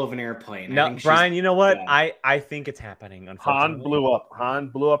wheel of an airplane. No, Brian, you know what? I think it's happening. Han blew up. Han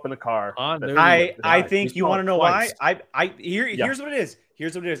blew up in a car. I think you want to know why? Here's what it is.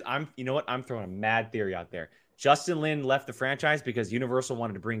 Here's what it is. I'm throwing a mad theory out there. Justin Lin left the franchise because Universal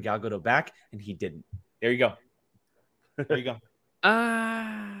wanted to bring Gal Gadot back, and he didn't. There you go. There you go.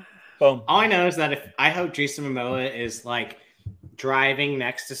 Boom. All I know is that I hope Jason Momoa is like driving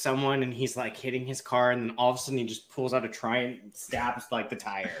next to someone and he's like hitting his car, and then all of a sudden he just pulls out a trident and stabs like the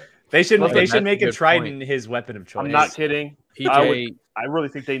tire. They should make a trident his weapon of choice. I'm not kidding. PJ, I really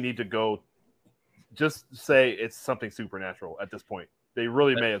think they need to go just say it's something supernatural at this point. They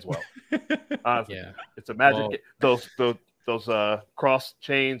really may as well. It's a magic. Those cross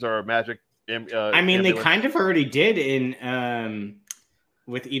chains are magic. I mean, they kind of already did in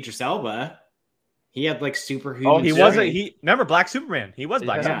with Idris Elba. He had like superhuman. Oh, he wasn't. Remember Black Superman? He was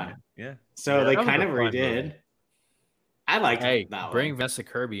Black Superman. Yeah. So they kind of already did. I like that. Bring Vanessa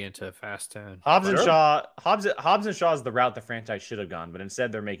Kirby into Fast 10. Hobbs and Shaw is the route the franchise should have gone, but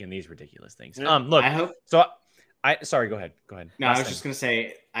instead they're making these ridiculous things. Yeah. Look. Sorry. Go ahead. No, I was just gonna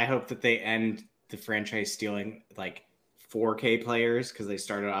say I hope that they end the franchise stealing like 4K players, because they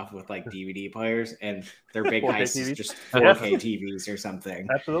started off with like DVD players, and their big heist is just 4K TVs or something.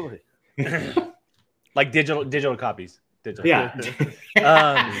 Absolutely. Like digital copies. Yeah.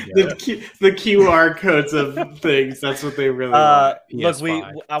 The QR codes of things. That's what they really want. Look,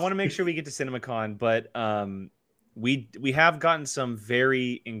 I want to make sure we get to CinemaCon, but we have gotten some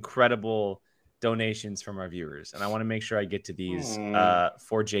very incredible donations from our viewers, and I want to make sure I get to these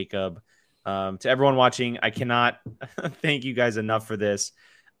for Jacob. To everyone watching, I cannot thank you guys enough for this.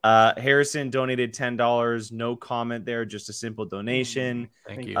 Harrison donated $10. No comment there, just a simple donation.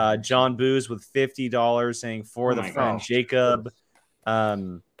 Thank you. John Booz with $50 saying for the friend Jacob.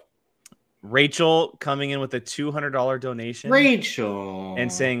 Rachel coming in with a $200 donation. Rachel.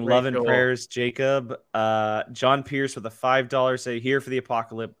 And saying love and prayers, Jacob. John Pierce with a $5 say here for the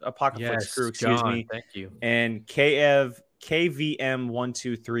Apocalypse crew, excuse me. Thank you. And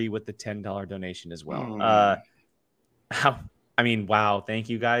KVM123 with the $10 donation as well. I mean, wow. Thank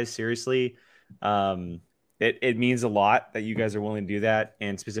you guys. Seriously. It means a lot that you guys are willing to do that.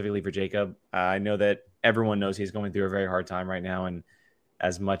 And specifically for Jacob, I know that everyone knows he's going through a very hard time right now. And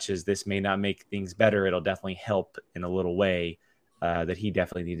as much as this may not make things better, it'll definitely help in a little way that he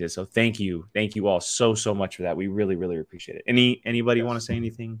definitely needed. So thank you all so much for that. We really, really appreciate it. Anybody want to say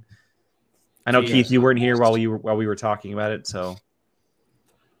anything? I know Keith, you weren't here while we were talking about it. So,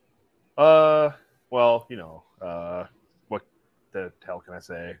 well, what the hell can I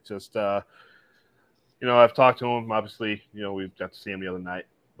say? Just I've talked to him. Obviously, we've got to see him the other night,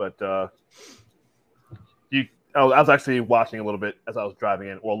 but I was actually watching a little bit as I was driving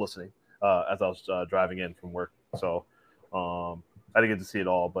in, or listening as I was driving in from work. So I didn't get to see it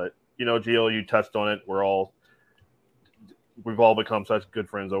all. But, Gio, you touched on it. We've all become such good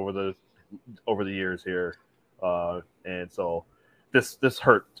friends over the years here. And so this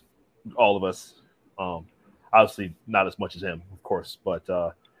hurt all of us. Obviously not as much as him, of course, but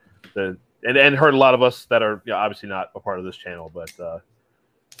and hurt a lot of us that are obviously not a part of this channel, but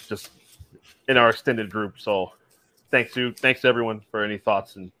just in our extended group. So thanks to everyone for any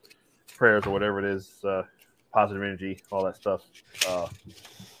thoughts and prayers or whatever it is, positive energy, all that stuff,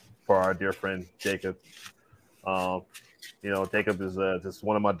 for our dear friend Jacob. Jacob is just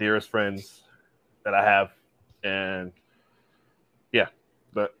one of my dearest friends that I have, and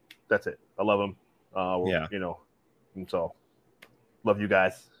but that's it. I love him. And so love you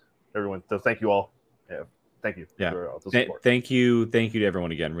guys, everyone. So thank you all. Yeah. Thank you. Yeah. For the support. Thank you to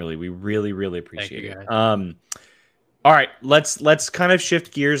everyone again. Really, we really, really appreciate it. All right, let's kind of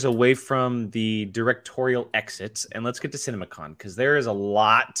shift gears away from the directorial exits and let's get to CinemaCon, because there is a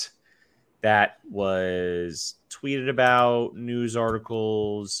lot that was tweeted about, news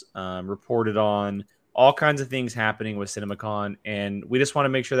articles, reported on, all kinds of things happening with CinemaCon, and we just want to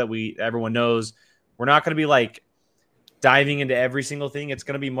make sure that everyone knows we're not going to be like diving into every single thing. It's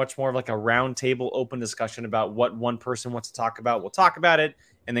going to be much more of like a round table open discussion about what one person wants to talk about. We'll talk about it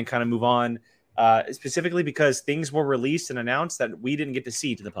and then kind of move on, specifically because things were released and announced that we didn't get to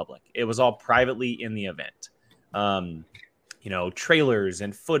see to the public. It was all privately in the event. Trailers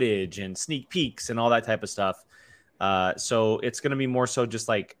and footage and sneak peeks and all that type of stuff. So it's going to be more so just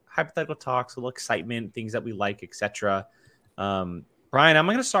like hypothetical talks, a little excitement, things that we like, etc. Brian, I'm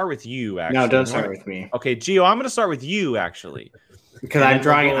going to start with you, actually. No, don't start with me. Okay, Gio, I'm going to start with you, actually. Because I'm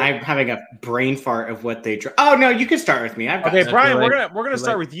having a brain fart of what they draw. Oh, no, you can start with me. Okay, Brian, we're gonna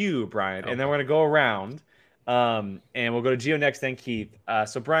start with you, Brian, and then we're going to go around, and we'll go to Gio next, then Keith.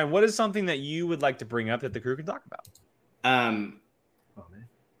 So, Brian, what is something that you would like to bring up that the crew can talk about?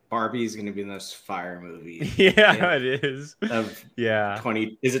 Barbie is going to be in this fire movie. Yeah, it is. Is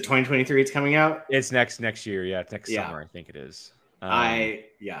it 2023 it's coming out? It's next year. Yeah, next summer, I think it is.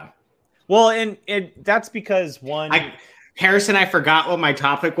 Well, and that's because Harrison, I forgot what my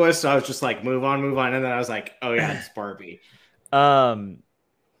topic was, so I was just like, move on, and then I was like, oh yeah, it's Barbie.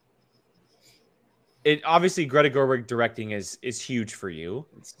 It obviously Greta Gerwig directing is huge for you.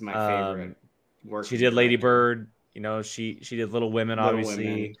 It's my favorite work. She did Lady Bird. She did Little Women,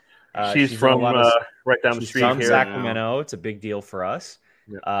 obviously. She's from right down the street from here. Sacramento. It's a big deal for us.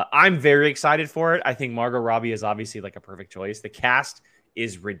 Yeah. I'm very excited for it. I think Margot Robbie is obviously like a perfect choice. The cast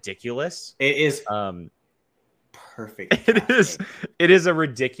is ridiculous. It is perfect. It is a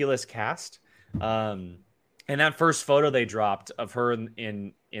ridiculous cast. And that first photo they dropped of her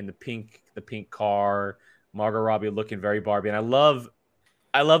in the pink car, Margot Robbie looking very Barbie, and I love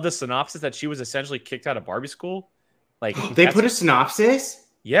the synopsis that she was essentially kicked out of Barbie school. Like they put a synopsis.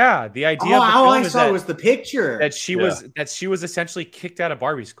 Yeah, the idea. All I saw was the picture that she was essentially kicked out of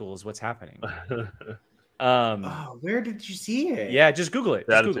Barbie school is what's happening. Where did you see it? Yeah, just Google it.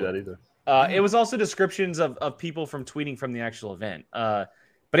 I didn't see that either. It was also descriptions of people from tweeting from the actual event. But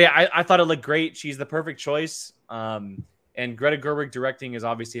yeah, I thought it looked great. She's the perfect choice. And Greta Gerwig directing is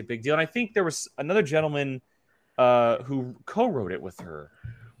obviously a big deal. And I think there was another gentleman who co-wrote it with her,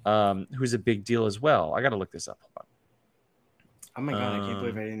 who's a big deal as well. I got to look this up. Hold on. Oh my god! I can't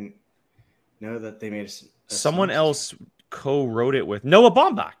believe I didn't know that they made someone else co-wrote it with Noah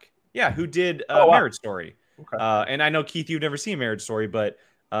Baumbach. Yeah, who did Marriage Story. Okay. And I know Keith, you've never seen Marriage Story, but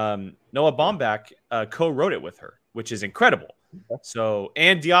Noah Baumbach co-wrote it with her, which is incredible. Okay. So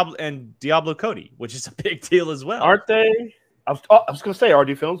and Diablo Cody, which is a big deal as well. Aren't they? I was going to say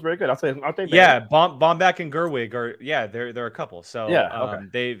RD Films, very good. I'll say, aren't they? Yeah, Baumbach and Gerwig are. Yeah, they're a couple. So yeah,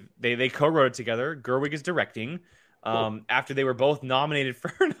 okay. They co-wrote it together. Gerwig is directing. After they were both nominated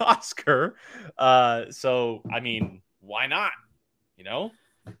for an Oscar. So I mean, why not? You know,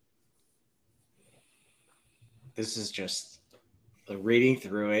 this is just reading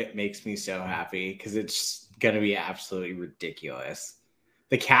through it makes me so happy because it's gonna be absolutely ridiculous.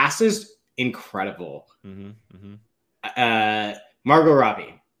 The cast is incredible. Margot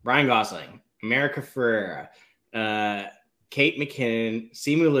Robbie, Ryan Gosling, America Ferrera, Kate McKinnon,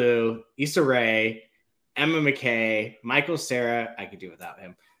 Simu Liu, Issa Rae, Emma McKay, Michael Cera, I could do without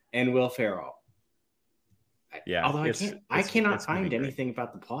him, and Will Ferrell. Yeah. Although I cannot find anything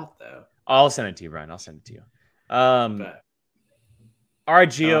about the plot though. I'll send it to you, Brian. I'll send it to you. All right,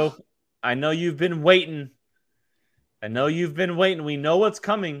 Gio. I know you've been waiting. We know what's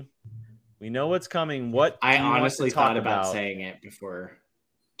coming. What I honestly thought about saying it before.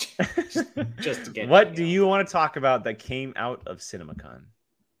 just to get. What do you want to talk about that came out of CinemaCon?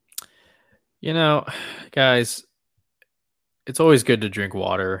 You know, guys, it's always good to drink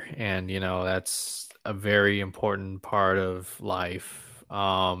water, and you know that's a very important part of life.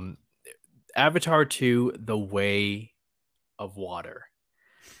 Avatar 2: The Way of Water.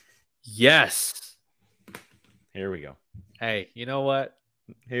 Yes. Here we go. Hey, you know what?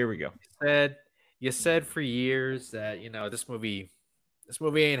 Here we go. You said for years that, you know, this movie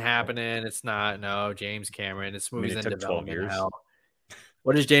ain't happening. It's not. No, James Cameron. This movie's in development now.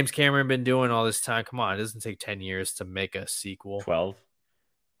 What has James Cameron been doing all this time? Come on, it doesn't take 10 years to make a sequel.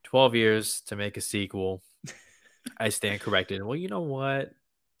 12 years to make a sequel. I stand corrected. Well, you know what?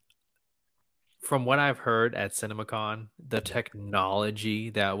 From what I've heard at CinemaCon, the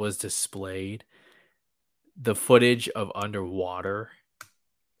technology that was displayed, the footage of underwater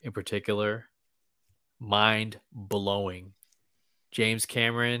in particular, mind-blowing. James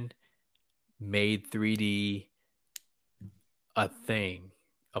Cameron made 3D a thing,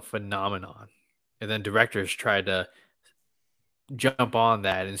 a phenomenon. And then directors tried to jump on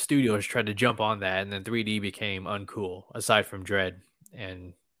that, and studios tried to jump on that, and then 3D became uncool, aside from Dread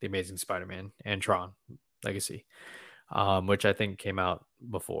and The Amazing Spider-Man and Tron Legacy, which I think came out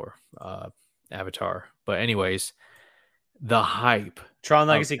before Avatar. But anyways, the hype. Tron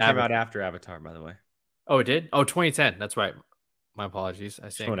Legacy came out after Avatar, by the way. Oh, it did? Oh, 2010. That's right. My apologies. I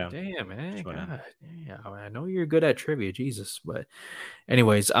say, damn, man. God, yeah, I know you're good at trivia, Jesus. But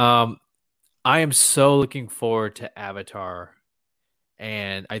anyways, I am so looking forward to Avatar,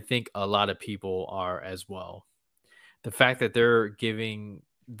 and I think a lot of people are as well. The fact that they're giving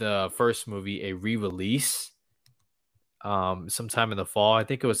the first movie a re-release sometime in the fall. I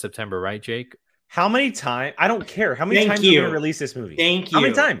think it was September, right, Jake? How many times? I don't care. How many times are you going to release this movie? Thank you. How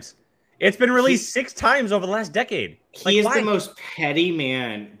many times? It's been released 6 times over the last decade. He is the most petty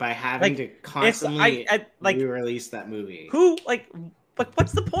man by having to constantly re-release that movie. Who,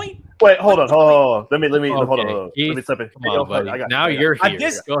 what's the point? Wait, hold on. Let me hold on. Let me step in. Now you're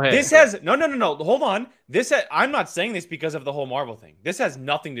here. Go ahead. This has no. Hold on. I'm not saying this because of the whole Marvel thing. This has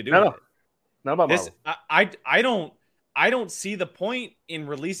nothing to do with it. Not about Marvel. I don't see the point in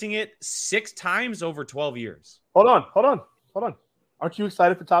releasing it 6 times over 12 years. Hold on. Aren't you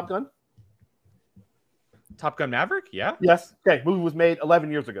excited for Top Gun? Top Gun Maverick? Yeah. Yes. Okay. Movie was made 11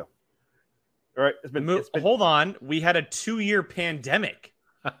 years ago. All right. It's been. Hold on. We had a 2-year pandemic.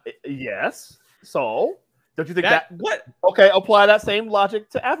 Yes. So, don't you think that? What? Okay. Apply that same logic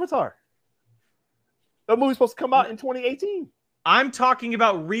to Avatar. The movie's supposed to come out in 2018. I'm talking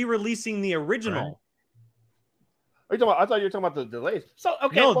about re-releasing the original. Right. Are you talking about, I thought you were talking about the delays. So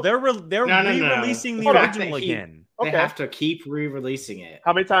okay. No, they're re-releasing the original again. They have to keep re-releasing it.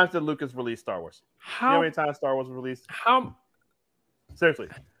 How many times did Lucas release Star Wars? You know how many times Star Wars was released? Seriously.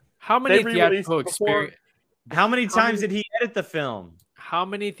 How many theatrical experiences? How many times did he edit the film? How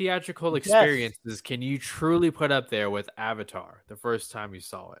many theatrical experiences can you truly put up there with Avatar the first time you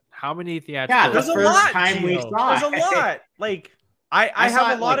saw it? How many theatrical? Yeah, the first time we saw it. There's a lot. Like I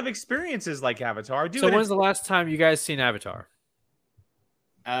have a lot of experiences like Avatar. So when's the last time you guys seen Avatar?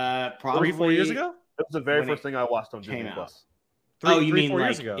 Probably 3-4 years ago. It was the very first thing I watched on Disney Plus. You mean 4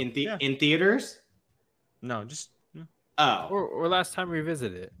 years ago? In theaters? No, just or last time we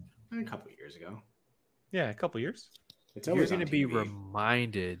visited it. A couple years ago. Yeah, a couple years. You're going to be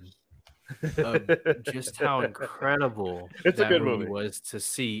reminded of just how incredible that movie was to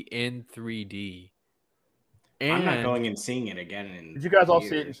see in 3D. And I'm not going and seeing it again. Did you guys all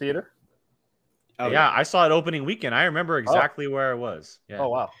see it in theater? Oh yeah, I saw it opening weekend. I remember exactly where I was. Yeah. Oh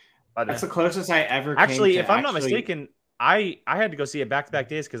wow, that's the closest I ever. Actually, if I'm not mistaken, I had to go see it back-to-back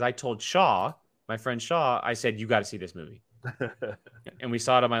days because I told Shaw, my friend Shaw, I said you got to see this movie. And we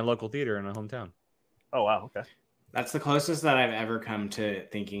saw it at my local theater in my hometown. Oh, wow. Okay. That's the closest that I've ever come to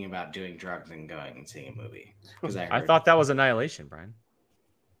thinking about doing drugs and going and seeing a movie. Because I thought that was Annihilation, Brian.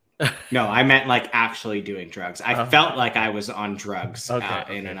 No, I meant like actually doing drugs. I felt like I was on drugs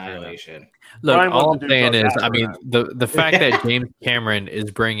in Annihilation. Look, all I'm saying is, I mean, the fact that James Cameron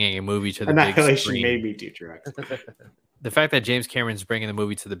is bringing a movie to the big screen made me do drugs. The fact that James Cameron's bringing the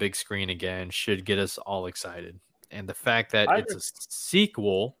movie to the big screen again should get us all excited, and the fact that it's a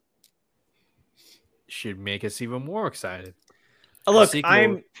sequel should make us even more excited. Look,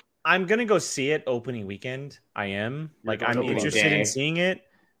 I'm gonna go see it opening weekend. I am like I'm interested in seeing it.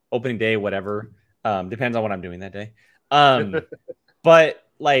 Opening day, whatever. Depends on what I'm doing that day. But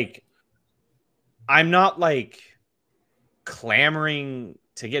like, I'm not like clamoring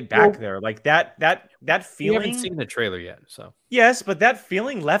to get back there. Like that feeling. We haven't seen the trailer yet, so yes, but that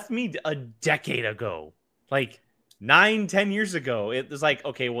feeling left me a decade ago, like 9-10 years ago. It was like,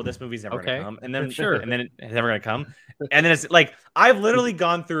 okay, well, this movie's never gonna come, and then and then it's never gonna come, and then it's like I've literally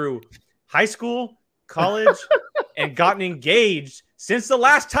gone through high school, college, and gotten engaged since the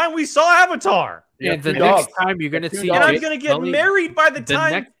last time we saw Avatar. Yeah, the next time you're going to see... And I'm going to get married by the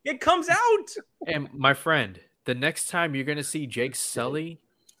time it comes out. And my friend, the next time you're going to see Jake Sully,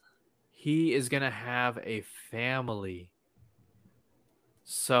 he is going to have a family.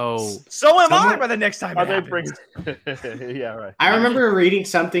 So am I by the next time it happens. Yeah, right. I remember reading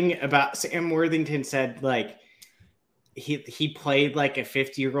something about Sam Worthington said, like, he played like a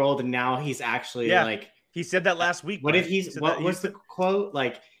 50-year-old and now he's actually like... He said that last week. What was the quote?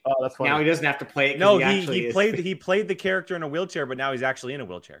 Like, oh, that's funny. Now he doesn't have to play it. No, he played the character in a wheelchair, but now he's actually in a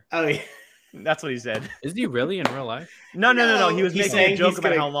wheelchair. Oh, yeah. That's what he said. Is he really in real life? No. He was making a joke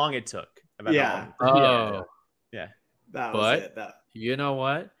about how long it took. Yeah. Yeah. That was it. You know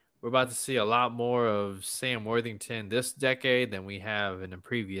what? We're about to see a lot more of Sam Worthington this decade than we have in the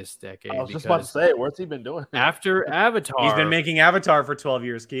previous decade. I was just about to say, what's he been doing? After Avatar. He's been making Avatar for 12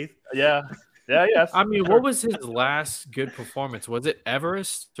 years, Keith. Yeah. Yeah, yes. I mean, what was his last good performance? Was it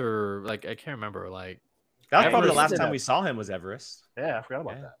Everest or like I can't remember? Like that was probably the last time we saw him was Everest. Yeah, I forgot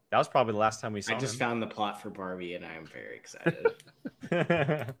about that. That was probably the last time we saw him. I just found the plot for Barbie and I am very excited.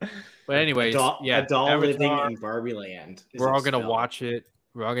 But anyways, a doll living in Barbie land. We're all gonna watch it.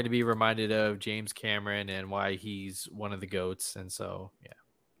 We're all gonna be reminded of James Cameron and why he's one of the GOATs. And so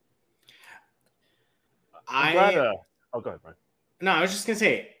I'm glad, go ahead, Brian. No, I was just gonna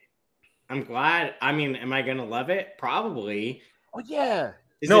say I'm glad. I mean, am I going to love it? Probably. Oh, yeah.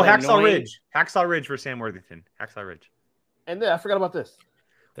 Hacksaw Ridge. Hacksaw Ridge for Sam Worthington. Hacksaw Ridge. And then I forgot about this.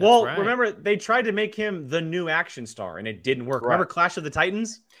 Remember, they tried to make him the new action star, and it didn't work. Right. Remember Clash of the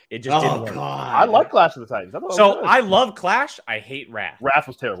Titans? It just didn't work. God. I like Clash of the Titans. I love Clash. I hate Wrath. Wrath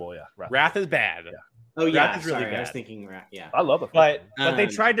was terrible, yeah. Wrath is bad. Yeah. Oh, yeah. Wrath is really bad. I was thinking Wrath, yeah. I love it. But they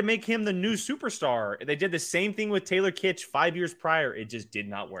tried to make him the new superstar. They did the same thing with Taylor Kitsch 5 years prior. It just did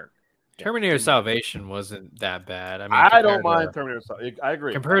not work. Terminator Salvation wasn't that bad. I mean, I don't mind Terminator Salvation. I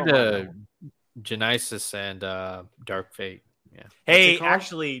agree. Compared to Genesis and Dark Fate. Yeah. Hey,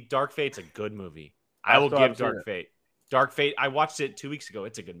 actually, Dark Fate's a good movie. I will give Dark Fate. Dark Fate, I watched it 2 weeks ago.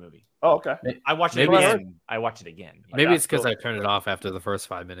 It's a good movie. Oh, okay. I watched it again. I watched it again. Maybe it's because I turned it off after the first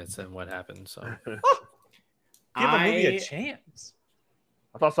 5 minutes and what happened. So give a movie a chance.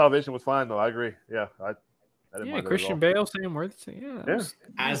 I thought Salvation was fine, though. I agree. Yeah, Christian Bale, Sam Worthington. Yeah.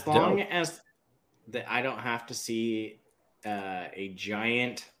 As long as I don't have to see a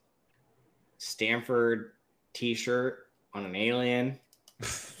giant Stanford T-shirt on an alien,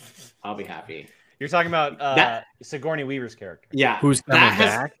 I'll be happy. You're talking about Sigourney Weaver's character. Yeah. Who's coming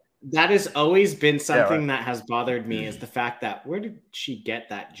back? That has always been something that has bothered me is the fact that where did she get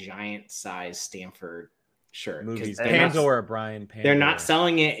that giant size Stanford shirt? Movies. Pandora, Brian. Pandora. They're not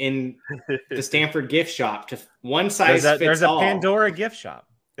selling it in the Stanford gift shop to one size fits there's all. A Pandora gift shop.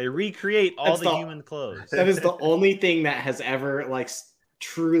 They recreate all the human clothes. That is the only thing that has ever like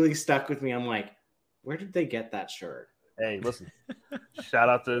truly stuck with me. I'm like, where did they get that shirt? Hey, listen. shout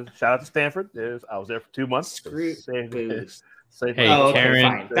out to Stanford. I was there for 2 months. Screw booze. Hey, Karen,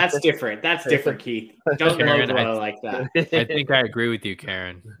 fine. That's different. That's different, Keith. Don't Karen, logo like that. I think I agree with you,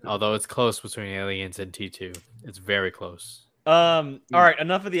 Karen. Although it's close between Aliens and T2, it's very close. All right,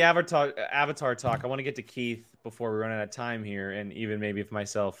 enough of the Avatar talk. I want to get to Keith before we run out of time here, and even maybe if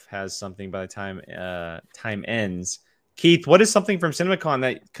myself has something by the time time ends. Keith, what is something from CinemaCon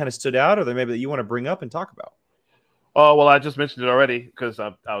that kind of stood out, or that maybe that you want to bring up and talk about? Oh, well, I just mentioned it already because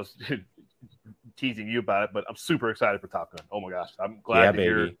I was teasing you about it, but I'm super excited for Top Gun. Oh my gosh, I'm glad to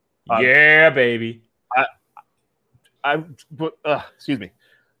hear. Yeah, baby. Excuse me.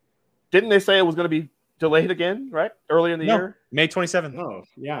 Didn't they say it was going to be delayed again, right? Early in the year, May 27th. Oh,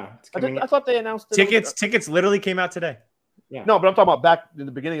 yeah. I thought they announced it. Tickets literally came out today. Yeah. No, but I'm talking about back in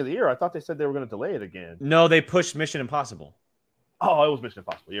the beginning of the year. I thought they said they were going to delay it again. No, they pushed Mission Impossible. Oh, it was Mission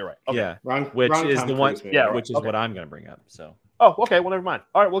Impossible. You're right. Okay. Yeah, which is the one. Yeah, which is what I'm going to bring up. So. Oh, okay. Well, never mind.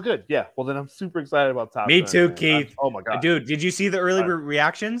 All right. Well, good. Yeah. Well, then I'm super excited about Top Gun. Me too, Keith. Oh my god, dude! Did you see the early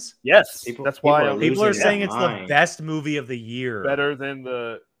reactions? Yes. That's why people are saying it's the best movie of the year. Better than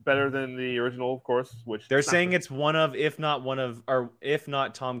the original, of course. Which they're saying it's one of, if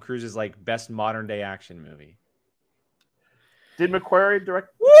not Tom Cruise's like best modern day action movie. Did McQuarrie direct?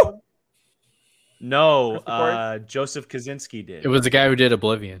 Woo! No, Joseph Kosinski did. It was the guy who did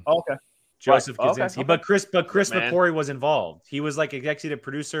Oblivion. Oh, okay. Joseph Kosinski, okay. But Chris McQuarrie was involved. He was like executive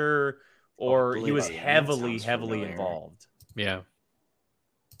producer, or he was heavily involved. Yeah.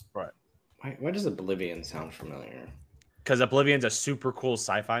 Right. Why does Oblivion sound familiar? Because Oblivion's a super cool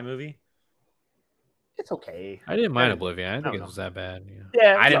sci-fi movie. It's okay. I didn't mind Oblivion. I didn't think it was that bad.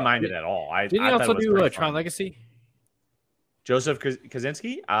 Yeah, I didn't mind it at all. Didn't he also do Tron Legacy? Joseph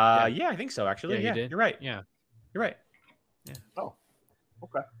Kosinski? Yeah, I think so. Actually, yeah, you're right. Yeah, you're right. Yeah. Oh,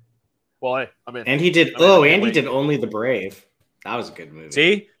 okay. Well, and he did. He did Only the Brave. That was a good movie.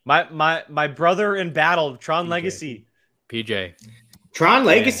 See, my brother in battle, Tron Legacy. PJ. Tron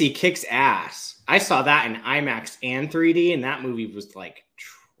Legacy kicks ass. I saw that in IMAX and 3D, and that movie was like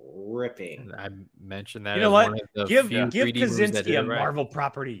tripping. I mentioned that. You know what? Give Kosinski a Marvel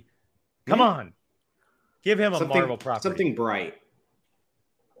property. Come on, give him a Marvel property. Something bright.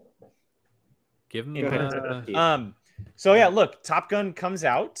 Give him. So yeah, look, Top Gun comes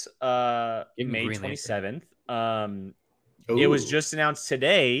out May 27th. It was just announced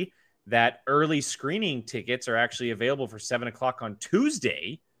today that early screening tickets are actually available for 7:00 on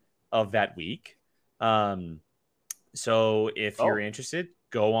Tuesday of that week. So if you're interested,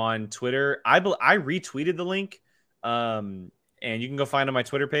 go on Twitter. I retweeted the link, and you can go find it on my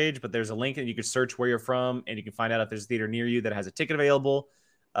Twitter page. But there's a link, and you can search where you're from, and you can find out if there's a theater near you that has a ticket available.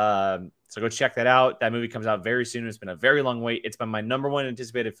 So go check that out. That movie comes out very soon. It's been a very long wait. It's been my #1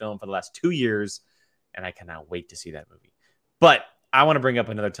 anticipated film for the last 2 years, and I cannot wait to see that movie. But I want to bring up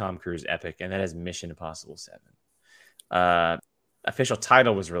another Tom Cruise epic, and that is Mission Impossible 7. Official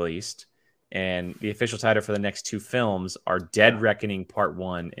title was released, and the official title for the next 2 films are Dead Reckoning Part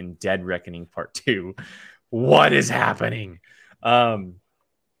 1 and Dead Reckoning Part 2. What is happening?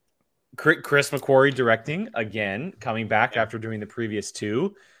 Chris McQuarrie directing again, coming back after doing the previous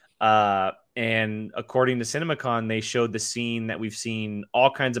 2. And according to CinemaCon, they showed the scene that we've seen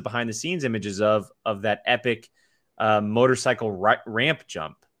all kinds of behind the scenes images of that epic motorcycle ramp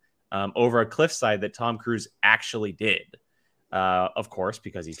jump over a cliffside that Tom Cruise actually did. Of course,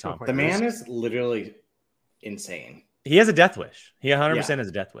 because he's Tom Cruise. The man is literally insane. He has a death wish. He 100% has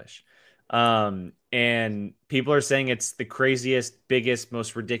a death wish. And people are saying it's the craziest, biggest,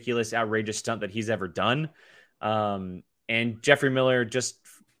 most ridiculous, outrageous stunt that he's ever done. And Jeffrey Miller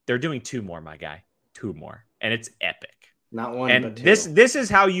they're doing 2 more, my guy. 2 more. And it's epic. Not one, and but 2. This is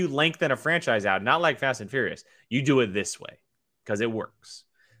how you lengthen a franchise out, not like Fast and Furious. You do it this way because it works.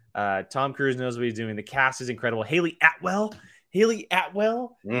 Tom Cruise knows what he's doing. The cast is incredible. Haley Atwell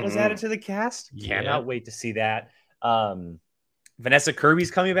was added to the cast. Cannot wait to see that. Vanessa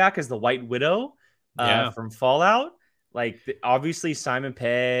Kirby's coming back as the White Widow from Fallout. Like, obviously, Simon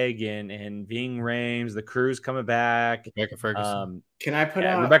Pegg and Ving Rhames, the crew's coming back. Rebecca Ferguson. Can I put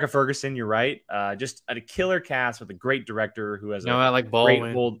out Rebecca Ferguson? You're right. Just a killer cast with a great director who has I like Baldwin.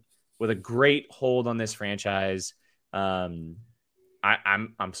 Great hold with a great hold on this franchise. I'm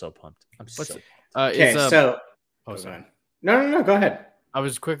so pumped. I'm so pumped. Sorry. No, go ahead. I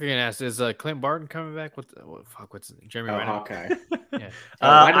was quickly gonna ask: is Clint Barton coming back? What's his name? Jeremy Renner? Hawkeye. Yeah.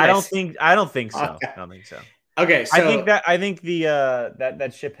 I don't think so. Okay. I don't think so. Okay, so I think the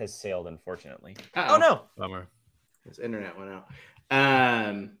that ship has sailed, unfortunately. Uh-oh. Oh no, bummer. His internet went out.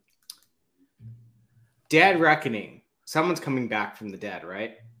 Dead Reckoning. Someone's coming back from the dead,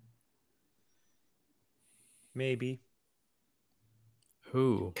 right? Maybe.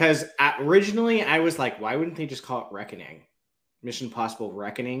 Who? Because originally I was like, why wouldn't they just call it Reckoning? Mission Impossible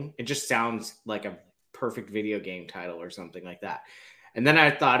Reckoning. It just sounds like a perfect video game title or something like that. And then I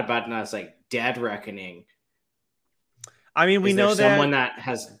thought about it and I was like, Dead Reckoning. I mean, we know that someone that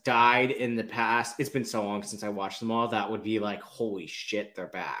has died in the past. It's been so long since I watched them all. That would be like, holy shit, they're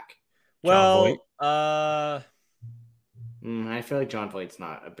back. Well, I feel like John Voight's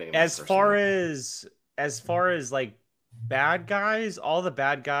not a big. As far as like bad guys, all the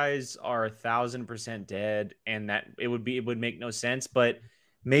bad guys are 1,000% dead, and that it would make no sense. But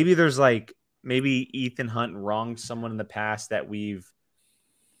maybe there's maybe Ethan Hunt wronged someone in the past that we've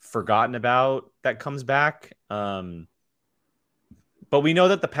forgotten about that comes back. But we know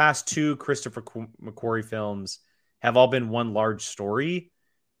that the past 2 Christopher McQuarrie films have all been one large story.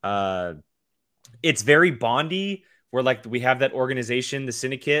 It's very Bondy, where like we have that organization, the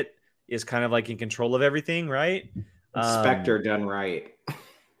Syndicate is kind of like in control of everything, right? Spectre done right.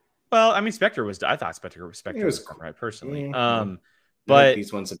 Well, I mean, I thought Spectre was done right personally. Yeah. But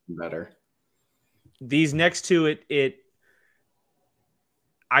these ones have been better. These next 2,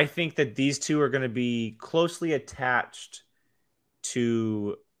 I think that these 2 are going to be closely attached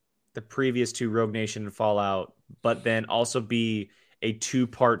to the previous 2, Rogue Nation and Fallout, but then also be a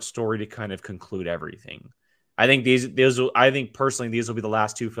 2-part story to kind of conclude everything. I think personally these will be the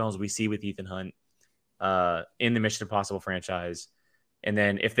last 2 films we see with Ethan Hunt in the Mission Impossible franchise. And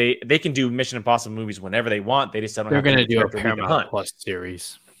then if they can do Mission Impossible movies whenever they want, they just don't have to do a Paramount Plus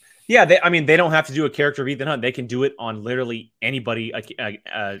series. Yeah, they don't have to do a character of Ethan Hunt. They can do it on literally anybody,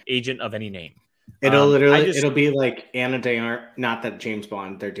 agent of any name. It'll be like Ana de Armas, not that James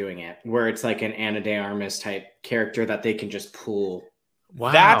Bond they're doing it, where it's like an Ana de Armas type character that they can just pull.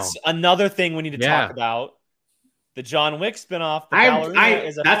 Wow, that's another thing we need to talk about. The John Wick spinoff.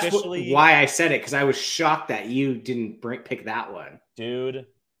 That's why I said it, because I was shocked that you didn't pick that one, dude.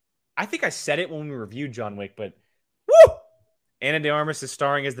 I think I said it when we reviewed John Wick, but woo! Ana de Armas is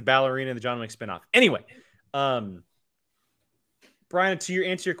starring as the ballerina in the John Wick spinoff. Anyway, Brian, to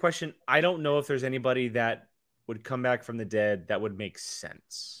answer your question, I don't know if there's anybody that would come back from the dead that would make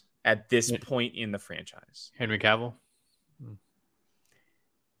sense at this point in the franchise. Henry Cavill.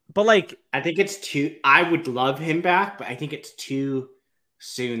 But like, I think it's too. I would love him back, but I think it's too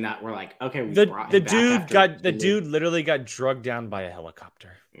soon that we're like, okay, the dude literally got drugged down by a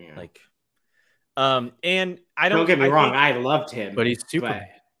helicopter. Yeah. Like, and don't get me wrong, I loved him, but he's super.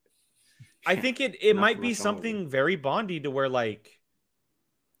 I think it might be something very Bondy to where like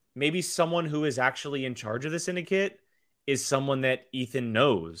maybe someone who is actually in charge of the Syndicate is someone that Ethan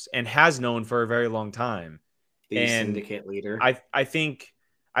knows and has known for a very long time. The Syndicate leader. I think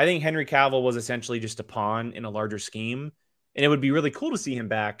Henry Cavill was essentially just a pawn in a larger scheme, and it would be really cool to see him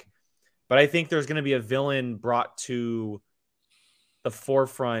back. But I think there's going to be a villain brought to the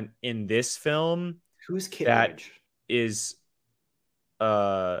forefront in this film. Who's Kittredge? That is,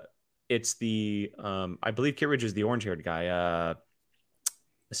 it's the I believe Kittredge is the orange-haired guy.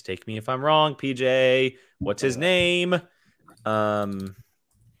 Mistake me if I'm wrong. PJ, what's his name? Oh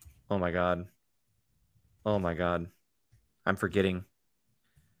my god, I'm forgetting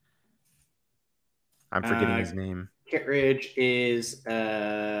his name. Kittredge is what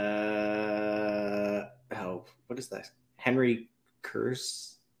is that? Henry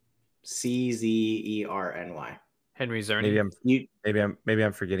Curse, Czerny. Henry Czerny. Maybe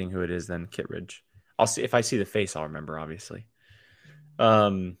I'm forgetting who it is then. Kittredge. I'll see if I see the face. I'll remember, obviously.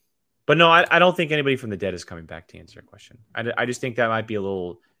 But no, I don't think anybody from the dead is coming back to answer your question. I just think that might be a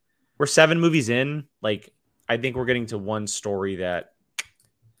little. We're 7 movies in. Like, I think we're getting to one story that,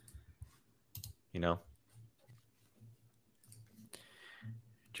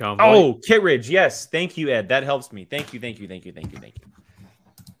 John. Oh, Kittredge. Yes. Thank you, Ed. That helps me. Thank you.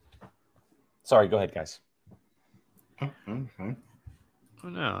 Sorry. Go ahead, guys. Mm-hmm. Oh,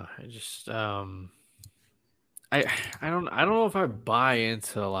 no, I just I don't know if I buy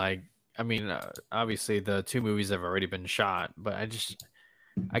into like. I mean, obviously the 2 movies have already been shot, but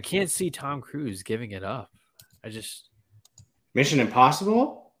I can't see Tom Cruise giving it up. Mission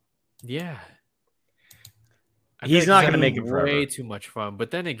Impossible? Yeah. He's not going to make it forever. Way too much fun. But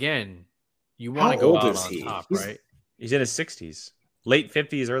then again, you want to go out on top, right? He's in his 60s. Late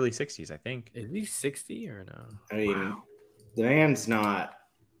 50s, early 60s, I think. Is he 60 or no? I mean, the man's not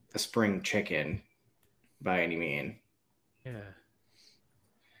a spring chicken by any mean. Yeah.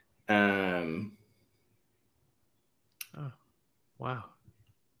 Oh, wow.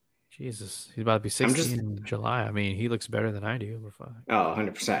 Jesus. He's about to be 60 in July. I mean, he looks better than I do. We're fine. Oh,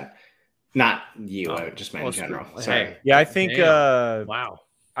 100%. Not you. I just meant in general. Sorry. Hey, yeah, I think. Wow.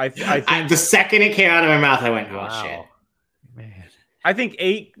 I think the second it came out of my mouth, I went, "Oh wow. shit, man!" I think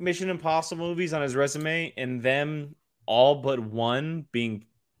 8 Mission Impossible movies on his resume, and them all but one being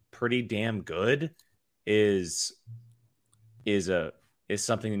pretty damn good, is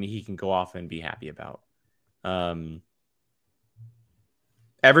something that he can go off and be happy about.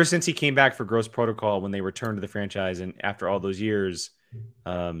 Ever since he came back for Ghost Protocol, when they returned to the franchise, and after all those years,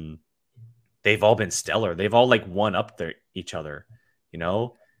 they've all been stellar. They've all like one up each other,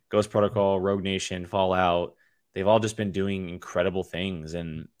 Ghost Protocol, Rogue Nation, Fallout. They've all just been doing incredible things.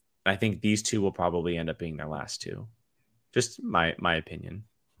 And I think these 2 will probably end up being their last 2. Just my opinion.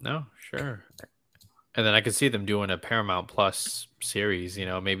 No, sure. And then I could see them doing a Paramount Plus series.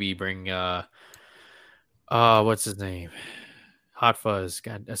 Maybe bring what's his name, Hot Fuzz,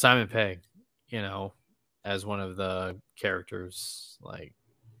 Simon Pegg, as one of the characters. Like,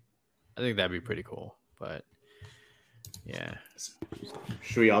 I think that'd be pretty cool. But yeah,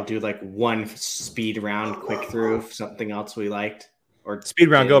 should we all do like one speed round, quick through something else we liked, or speed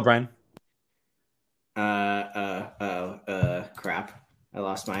round? Go, Brian. Crap, I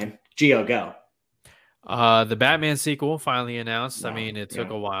lost mine. Gio, go. The Batman sequel finally announced. I mean, it took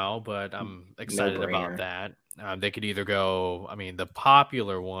a while, but I'm excited about that. They could either go, the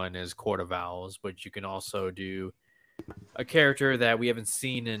popular one is Court of Owls, but you can also do a character that we haven't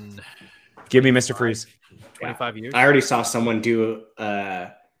seen in Give me Mr. Freeze. 25 years. I already saw someone do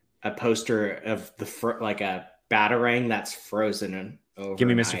a poster of like a Batarang that's frozen over. Give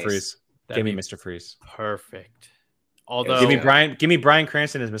me Mr. Freeze. Give me Mr. Freeze. Perfect. Although give me Bryan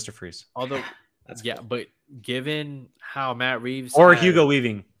Cranston as Mr. Freeze. Although but given how Matt Reeves or Hugo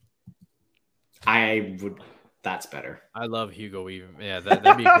Weaving, that's better. I love Hugo Weaving. Yeah,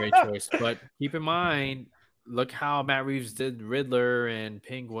 that'd be a great choice. But keep in mind, look how Matt Reeves did Riddler and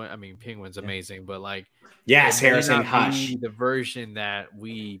Penguin. I mean, Penguin's amazing, but like, yes, Harrison Hush, the version that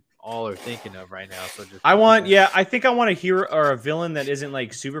we all are thinking of right now. So I think I want a hero or a villain that isn't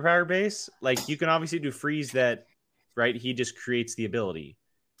like superpower based. Like, you can obviously do Freeze that, right? He just creates the ability.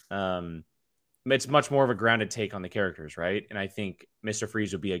 It's much more of a grounded take on the characters, right? And I think Mr.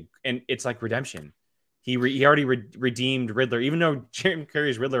 Freeze would be and it's like redemption. He already redeemed Riddler, even though Jim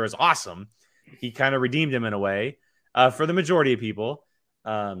Carrey's Riddler is awesome. He kind of redeemed him in a way for the majority of people.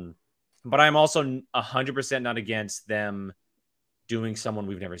 But I'm also 100% not against them doing someone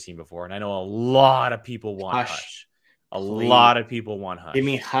we've never seen before. And I know a lot of people want Hush. A lot of people want Hush. Give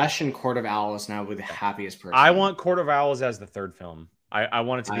me Hush and Court of Owls now with the happiest person. I want Court of Owls as the third film. I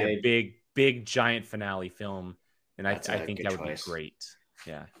want it to be a big giant finale film. And I think that would be great.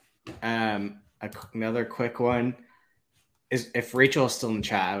 Yeah. Another quick one is, if Rachel is still in the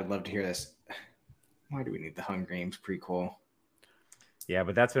chat, I would love to hear this. Why do we need the Hunger Games prequel? Yeah,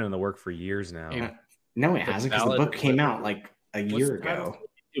 but that's been in the work for years now. No, it hasn't, because the book came out like a year ago.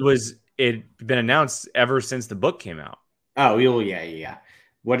 It'd been announced ever since the book came out. Oh, yeah.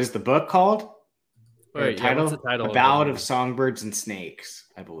 What is the book called? What's the title? A Ballad of Songbirds and Snakes,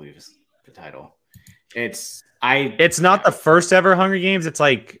 I believe is the title. It's not the first ever Hunger Games. It's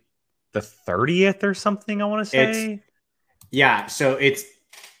like the 30th or something, I want to say. So it's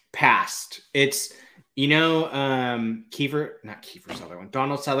past. It's, not Kiefer Sutherland,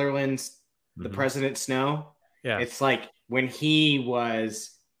 Donald Sutherland's The President Snow. Yeah. It's like when he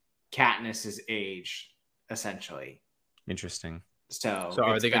was Katniss's age, essentially. Interesting. So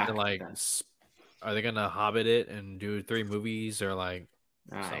are they going to are they going to Hobbit it and do 3 movies or like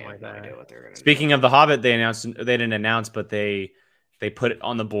something like that? No idea what they're going to do. Speaking of the Hobbit, they didn't announce, but they put it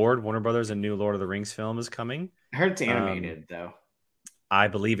on the board. Warner Brothers, a new Lord of the Rings film is coming. I heard it's animated, though. I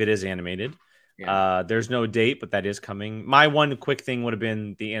believe it is animated. Yeah. There's no date, but that is coming. My one quick thing would have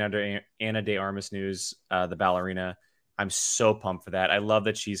been the Ana de Armas news, the ballerina. I'm so pumped for that. I love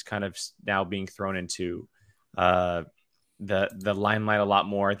that she's kind of now being thrown into the limelight a lot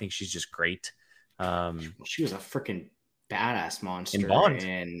more. I think she's just great. She was a freaking badass monster in Bond.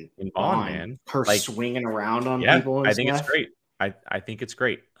 In Bond, man. Her swinging around on people. I think it's great. I think it's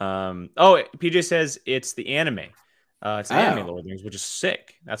great. PJ says it's the anime. It's the anime Lord of the Rings, which is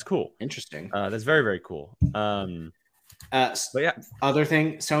sick. That's cool. Interesting. That's very, very cool. But yeah. Other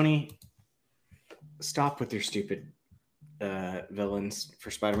thing, Sony, stop with your stupid villains for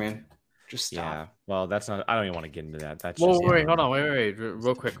Spider-Man. Just stop. Yeah. Well, that's not. I don't even want to get into that. That's. Hold on, wait,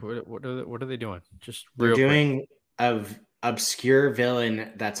 real quick. What are they doing? Just they're doing an obscure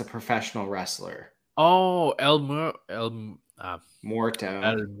villain that's a professional wrestler. Oh, Morto.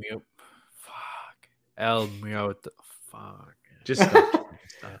 El Muerto. Fuck. Just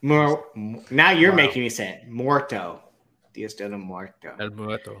now you're making me say it. Morto. Dios de Muerto. El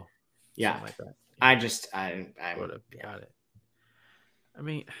Muerto. Yeah. Like that. I would have got it. I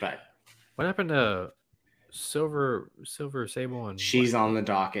mean, but what happened to Silver Sable? And she's on the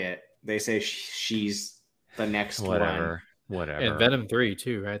docket. They say she's the next whatever. And Venom 3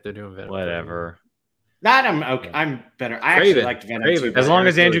 too, right? They're doing Venom. Whatever. 3. That I'm okay. I'm better. I actually liked Venom 2. As long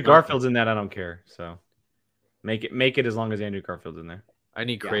as Andrew Garfield's in that, I don't care. So make it as long as Andrew Garfield's in there. I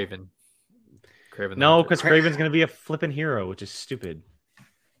need Kraven. No, because Kraven's gonna be a flipping hero, which is stupid.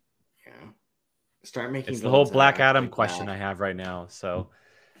 Yeah. Start making. It's the whole Black Adam question I have right now. So,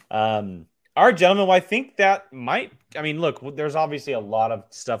 all right, gentlemen. Well, I think that might. I mean, look, there's obviously a lot of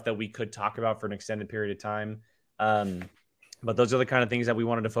stuff that we could talk about for an extended period of time. But those are the kind of things that we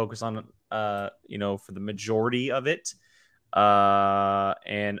wanted to focus on, for the majority of it.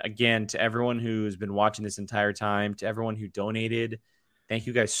 And again, to everyone who's been watching this entire time, to everyone who donated, thank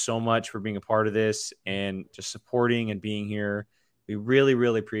you guys so much for being a part of this and just supporting and being here. We really,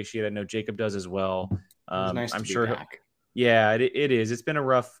 really appreciate it. I know Jacob does as well. Nice I'm sure. Back. Yeah, it is. It's been a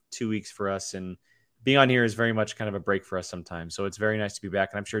rough 2 weeks for us, and being on here is very much kind of a break for us sometimes. So it's very nice to be back.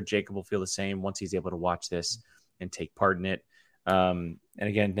 And I'm sure Jacob will feel the same once he's able to watch this and take part in it. And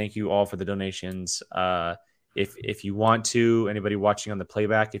again, thank you all for the donations. If you want to, anybody watching on the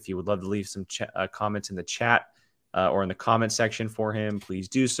playback, if you would love to leave some comments in the chat or in the comment section for him, please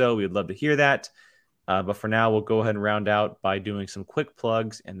do so. We would love to hear that. But for now, we'll go ahead and round out by doing some quick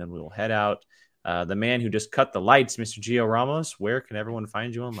plugs, and then we will head out. The man who just cut the lights, Mr. Gio Ramos, where can everyone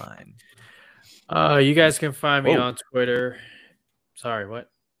find you online? You guys can find me on Twitter. Sorry, what?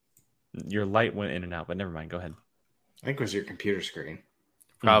 Your light went in and out, but never mind. Go ahead. I think it was your computer screen.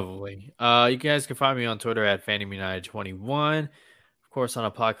 Probably. You guys can find me on Twitter at FandyMunited21. Of course, on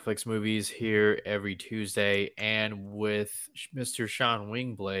Apocalypse Movies here every Tuesday. And with Mr. Sean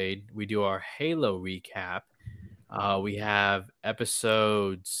Wingblade, we do our Halo recap. We have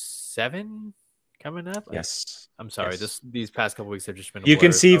episode 7 coming up. Yes. I'm sorry. Yes. These past couple weeks have just been. You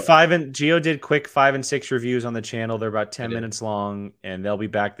can see Gio did quick 5 and 6 reviews on the channel. They're about 10 minutes long, and they'll be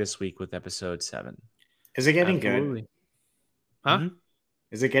back this week with episode 7. Is it getting good? Huh? Mm-hmm.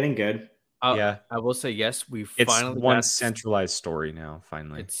 Is it getting good? Yeah, I will say yes. It's one centralized story now.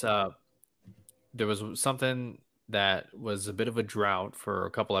 Finally, it's there was something that was a bit of a drought for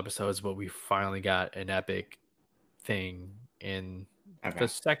a couple episodes, but we finally got an epic thing in the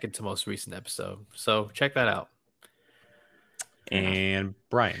second to most recent episode. So check that out. And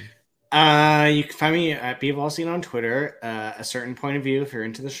Brian, you can find me at BVolsine on Twitter. A certain point of view if you're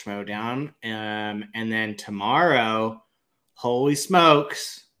into the Schmodown. And then tomorrow, holy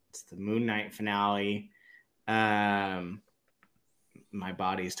smokes, it's the Moon Knight finale. My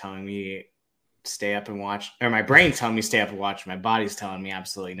body's telling me stay up and watch, or my brain's telling me stay up and watch. My body's telling me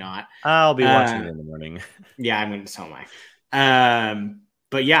absolutely not. I'll be watching it in the morning. Yeah, I'm going to tell my.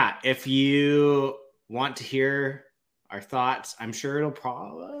 But yeah, if you want to hear our thoughts, I'm sure it'll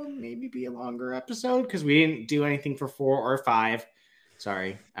probably maybe be a longer episode because we didn't do anything for 4 or 5.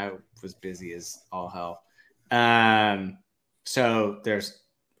 Sorry, I was busy as all hell. So there's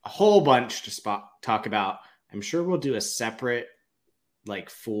a whole bunch to talk about. I'm sure we'll do a separate,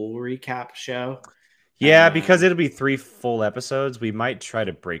 full recap show. Yeah, because it'll be 3 full episodes. We might try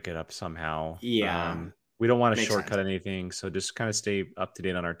to break it up somehow. Yeah. We don't want to shortcut anything, so just kind of stay up to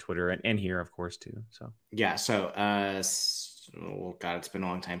date on our Twitter and here, of course, too. So yeah, so God, it's been a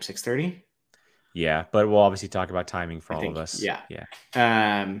long time. 6:30. Yeah, but we'll obviously talk about timing for all of us. Yeah.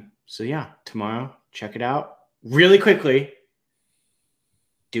 So yeah, tomorrow, check it out. Really quickly,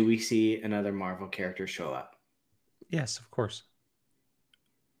 do we see another Marvel character show up? Yes, of course.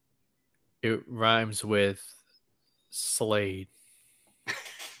 It rhymes with Slade.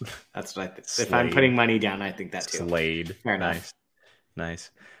 That's what I think. If I'm putting money down, I think that too. Slade. Fair enough.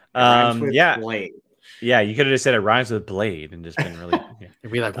 Nice. Yeah. Blade. Yeah, you could have just said it rhymes with Blade and just been really.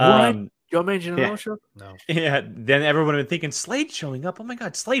 It'd be like, what? Joe Manganiello show? No. Yeah. Then everyone would be thinking Slade showing up. Oh my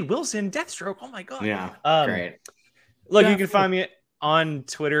God, Slade Wilson, Deathstroke. Oh my God. Yeah. Great. Look, you can find me on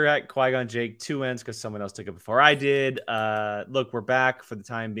Twitter at Qui-Gon Jake, 2 N's because someone else took it before I did. Look, we're back for the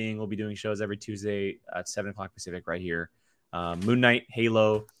time being. We'll be doing shows every Tuesday at 7 o'clock Pacific right here. Moon Knight,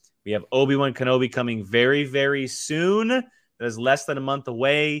 Halo. We have Obi-Wan Kenobi coming very, very soon. That is less than a month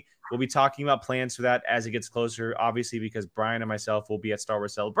away. We'll be talking about plans for that as it gets closer, obviously, because Brian and myself will be at Star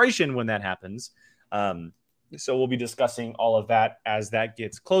Wars Celebration when that happens. So we'll be discussing all of that as that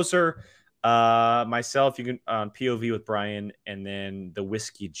gets closer. Myself, you can on POV with Brian, and then the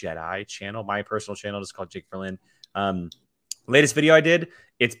Whiskey Jedi channel, my personal channel, is called Jake Berlin. Latest video I did,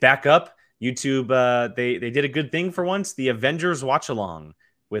 it's back up. YouTube, they did a good thing for once. The Avengers watch along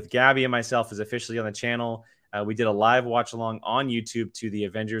with Gabby and myself is officially on the channel. We did a live watch along on YouTube to the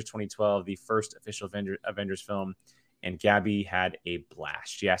Avengers 2012, the first official Avengers film, and Gabby had a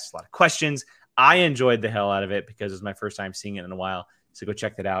blast. She asked a lot of questions. I enjoyed the hell out of it because it was my first time seeing it in a while. So go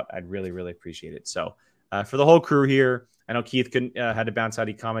check that out. I'd really, really appreciate it. So for the whole crew here, I know Keith had to bounce out.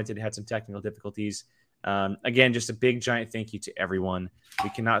 He commented, had some technical difficulties. Again, just a big, giant thank you to everyone. We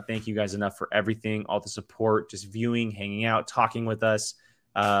cannot thank you guys enough for everything, all the support, just viewing, hanging out, talking with us.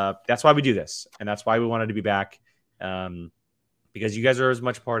 That's why we do this. And that's why we wanted to be back because you guys are as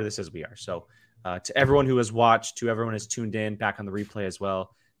much part of this as we are. So to everyone who has watched, to everyone who has tuned in back on the replay as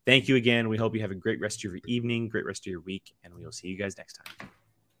well, thank you again. We hope you have a great rest of your evening, great rest of your week, and we will see you guys next time.